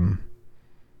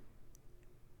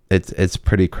 it's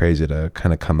pretty crazy to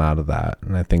kind of come out of that.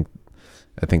 And I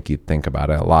think you think about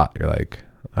it a lot. You're like,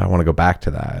 I want to go back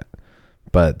to that.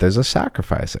 But there's a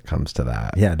sacrifice that comes to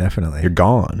that. Yeah, definitely. You're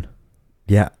gone.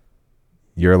 Yeah,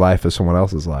 Your life is someone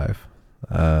else's life.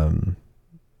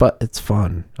 But it's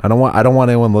fun. I don't want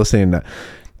anyone listening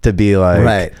to be like,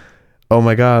 Right. oh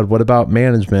my God, what about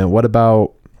management? What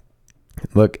about,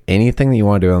 look, anything that you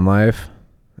want to do in life,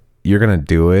 you're going to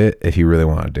do it if you really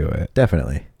want to do it.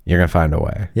 Definitely. You're going to find a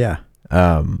way. Yeah.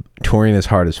 Touring is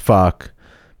hard as fuck.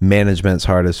 Management's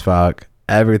hard as fuck.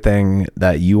 Everything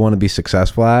that you want to be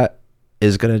successful at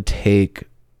is going to take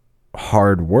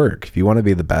hard work. If you want to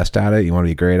be the best at it, you want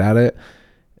to be great at it,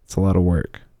 it's a lot of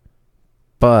work.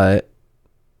 But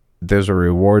there's a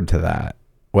reward to that.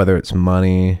 Whether it's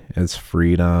money, it's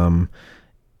freedom.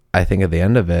 I think at the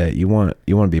end of it, you want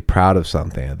to be proud of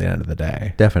something at the end of the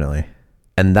day. Definitely.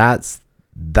 And that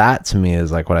to me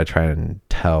is like what I try and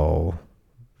tell.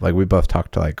 Like, we both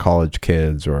talk to like college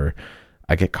kids, or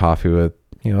I get coffee with,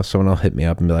 someone will hit me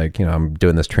up and be like, I'm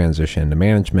doing this transition to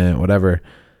management, whatever.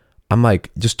 I'm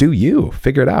like, just do you,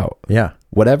 figure it out. Yeah.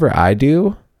 Whatever I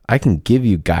do, I can give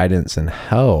you guidance and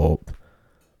help,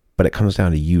 but it comes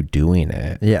down to you doing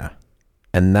it. Yeah.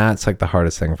 And that's like the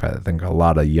hardest thing for, I think, a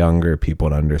lot of younger people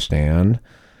to understand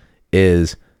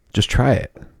is just try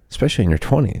it, especially in your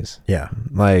 20s. Yeah.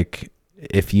 Like,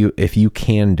 if you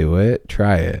can do it,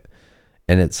 try it.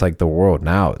 And it's like the world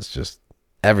now is just,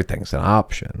 everything's an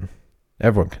option.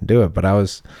 Everyone can do it. But I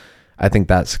think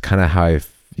that's kind of how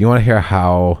you want to hear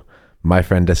how my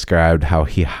friend described how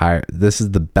he hired. This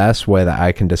is the best way that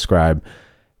I can describe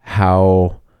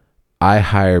how I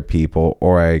hire people,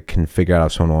 or I can figure out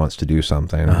if someone wants to do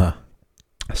something. I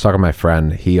was talking to my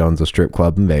friend. He owns a strip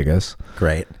club in Vegas.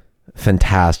 Great.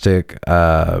 Fantastic. We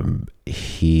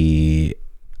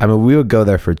would go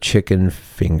there for chicken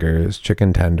fingers,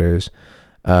 chicken tenders.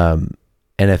 And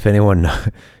if anyone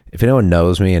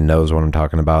knows me and knows what I'm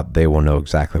talking about, they will know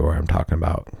exactly what I'm talking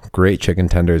about. Great chicken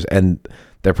tenders. And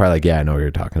they're probably like, yeah, I know what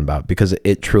you're talking about, because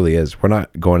it truly is. We're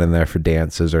not going in there for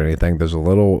dances or anything. There's a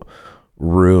little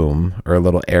room or a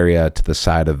little area to the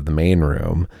side of the main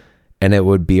room, and it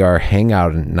would be our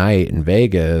hangout at night in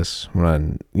Vegas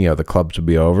when, the clubs would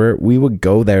be over. We would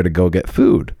go there to go get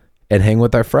food and hang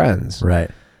with our friends.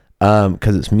 Right.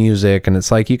 Because it's music, and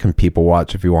it's like you can people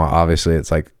watch if you want. Obviously,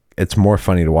 it's like it's more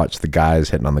funny to watch the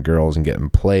guys hitting on the girls and getting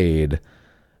played.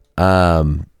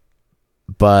 But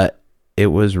it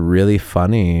was really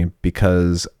funny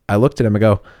because I looked at him and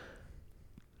go,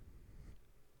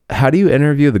 how do you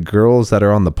interview the girls that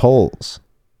are on the poles?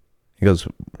 He goes,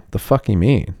 the fuck you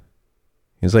mean?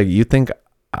 He's like, you think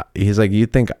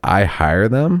I hire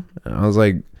them? And I was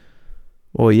like,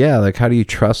 well, yeah, like, how do you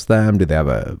trust them? Do they have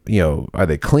are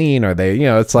they clean? Are they,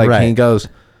 it's like, right. He goes,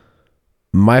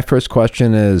 my first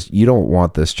question is, you don't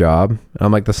want this job. And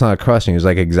I'm like, that's not a question. He's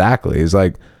like, exactly. He's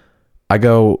like, I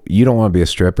go, you don't want to be a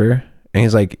stripper. And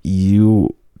he's like,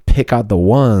 you pick out the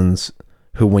ones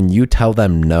who, when you tell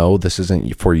them, no, this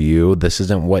isn't for you, this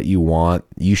isn't what you want,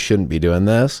 you shouldn't be doing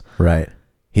this. Right.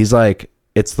 He's like,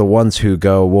 it's the ones who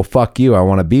go, well, fuck you, I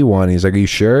want to be one. He's like, are you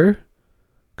sure?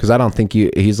 Because I don't think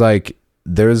he's like,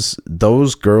 there's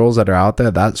those girls that are out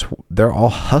there, they're all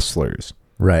hustlers.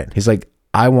 Right. He's like,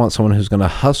 I want someone who's going to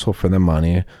hustle for their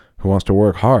money, who wants to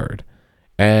work hard.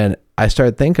 And I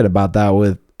started thinking about that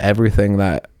with everything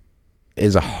that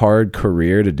is a hard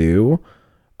career to do.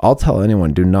 I'll tell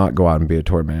anyone, do not go out and be a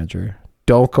tour manager.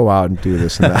 Don't go out and do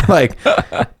this and that. Like,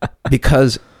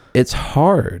 because it's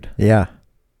hard. Yeah.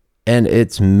 And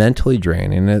it's mentally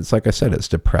draining. It's like I said, it's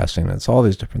depressing. It's all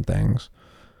these different things.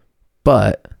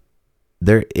 But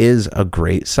there is a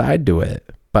great side to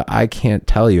it. But I can't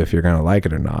tell you if you're going to like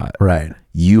it or not. Right.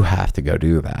 You have to go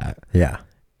do that. Yeah.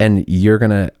 And you're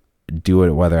going to do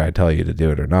it whether I tell you to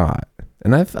do it or not.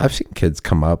 And I've seen kids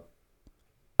come up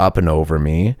and over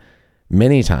me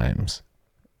many times,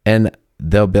 and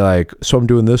they'll be like, so I'm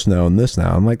doing this now and this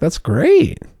now. I'm like, that's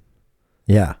great.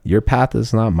 Yeah. Your path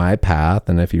is not my path.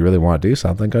 And if you really want to do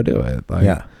something, go do it. Like,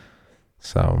 yeah.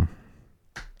 So,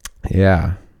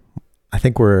 yeah. I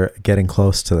think we're getting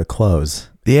close to the close.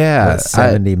 Yeah.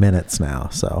 70 minutes now.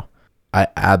 So I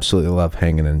absolutely love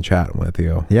hanging and chatting with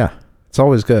you. Yeah. It's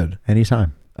always good.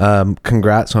 Anytime.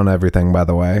 Congrats on everything, by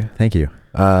the way. Thank you.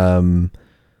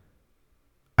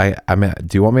 I mean,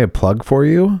 do you want me to plug for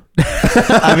you?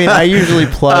 I mean, I usually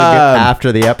plug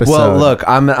after the episode. Well, look,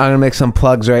 I'm gonna make some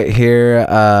plugs right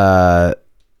here.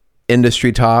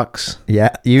 Industry Talks.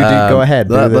 Yeah, you do. Go ahead.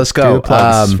 Let's go. Do the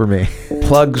plugs for me.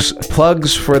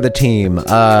 Plugs for the team.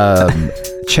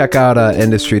 Check out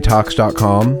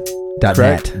industrytalks.com.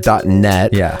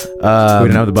 .net. Yeah. We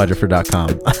don't have the budget for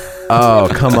 .com. Oh,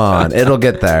 come on. It'll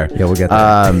get there. Yeah, we'll get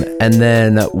there. And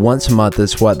then once a month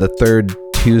is the third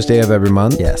Tuesday of every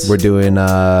month. Yes. We're doing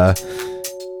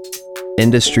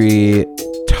industry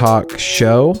Talk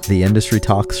Show. The Industry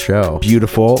Talks Show.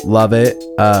 Beautiful. Love it.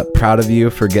 Proud of you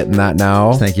for getting that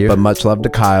now. Thank you. But much love to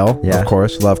Kyle. Yeah. Of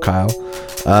course. Love Kyle.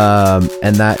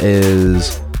 And that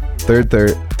is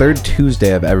third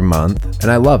Tuesday of every month.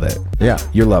 And I love it. Yeah.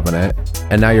 You're loving it.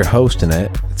 And now you're hosting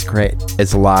it. It's great.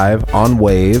 It's live on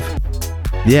Wave.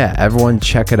 Yeah. Everyone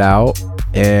check it out.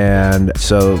 And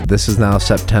so this is now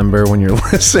September when you're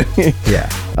listening. Yeah.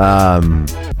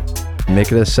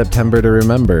 Make it a September to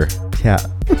remember. Yeah.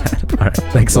 All right.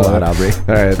 Thanks a lot, Aubrey.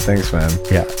 All right. Thanks, man.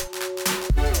 Yeah.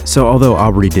 So although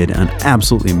Aubrey did an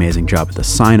absolutely amazing job at the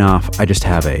sign-off, I just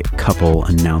have a couple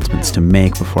announcements to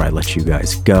make before I let you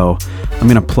guys go. I'm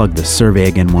going to plug the survey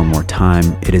again one more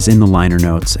time. It is in the liner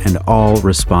notes, and all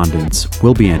respondents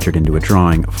will be entered into a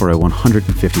drawing for a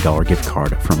 $150 gift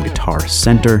card from Guitar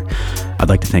Center. I'd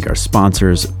like to thank our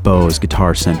sponsors, Bose,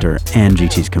 Guitar Center, and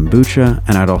GT's Kombucha,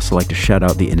 and I'd also like to shout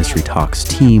out the Industry Talks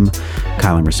team,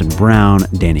 Kyle Emerson Brown,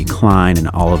 Danny Klein, and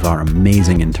all of our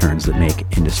amazing interns that make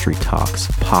Industry Talks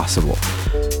possible.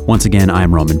 Once again,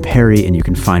 I'm Roman Perry, and you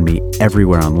can find me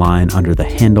everywhere online under the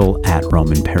handle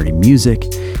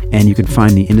 @RomanPerryMusic, and you can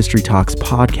find the Industry Talks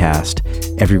podcast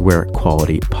everywhere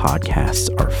quality podcasts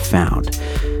are found.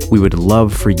 We would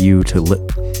love for you to,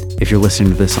 if you're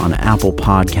listening to this on Apple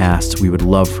Podcasts, we would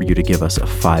love for you to give us a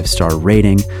 5-star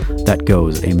rating. That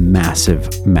goes a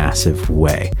massive, massive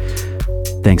way.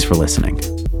 Thanks for listening.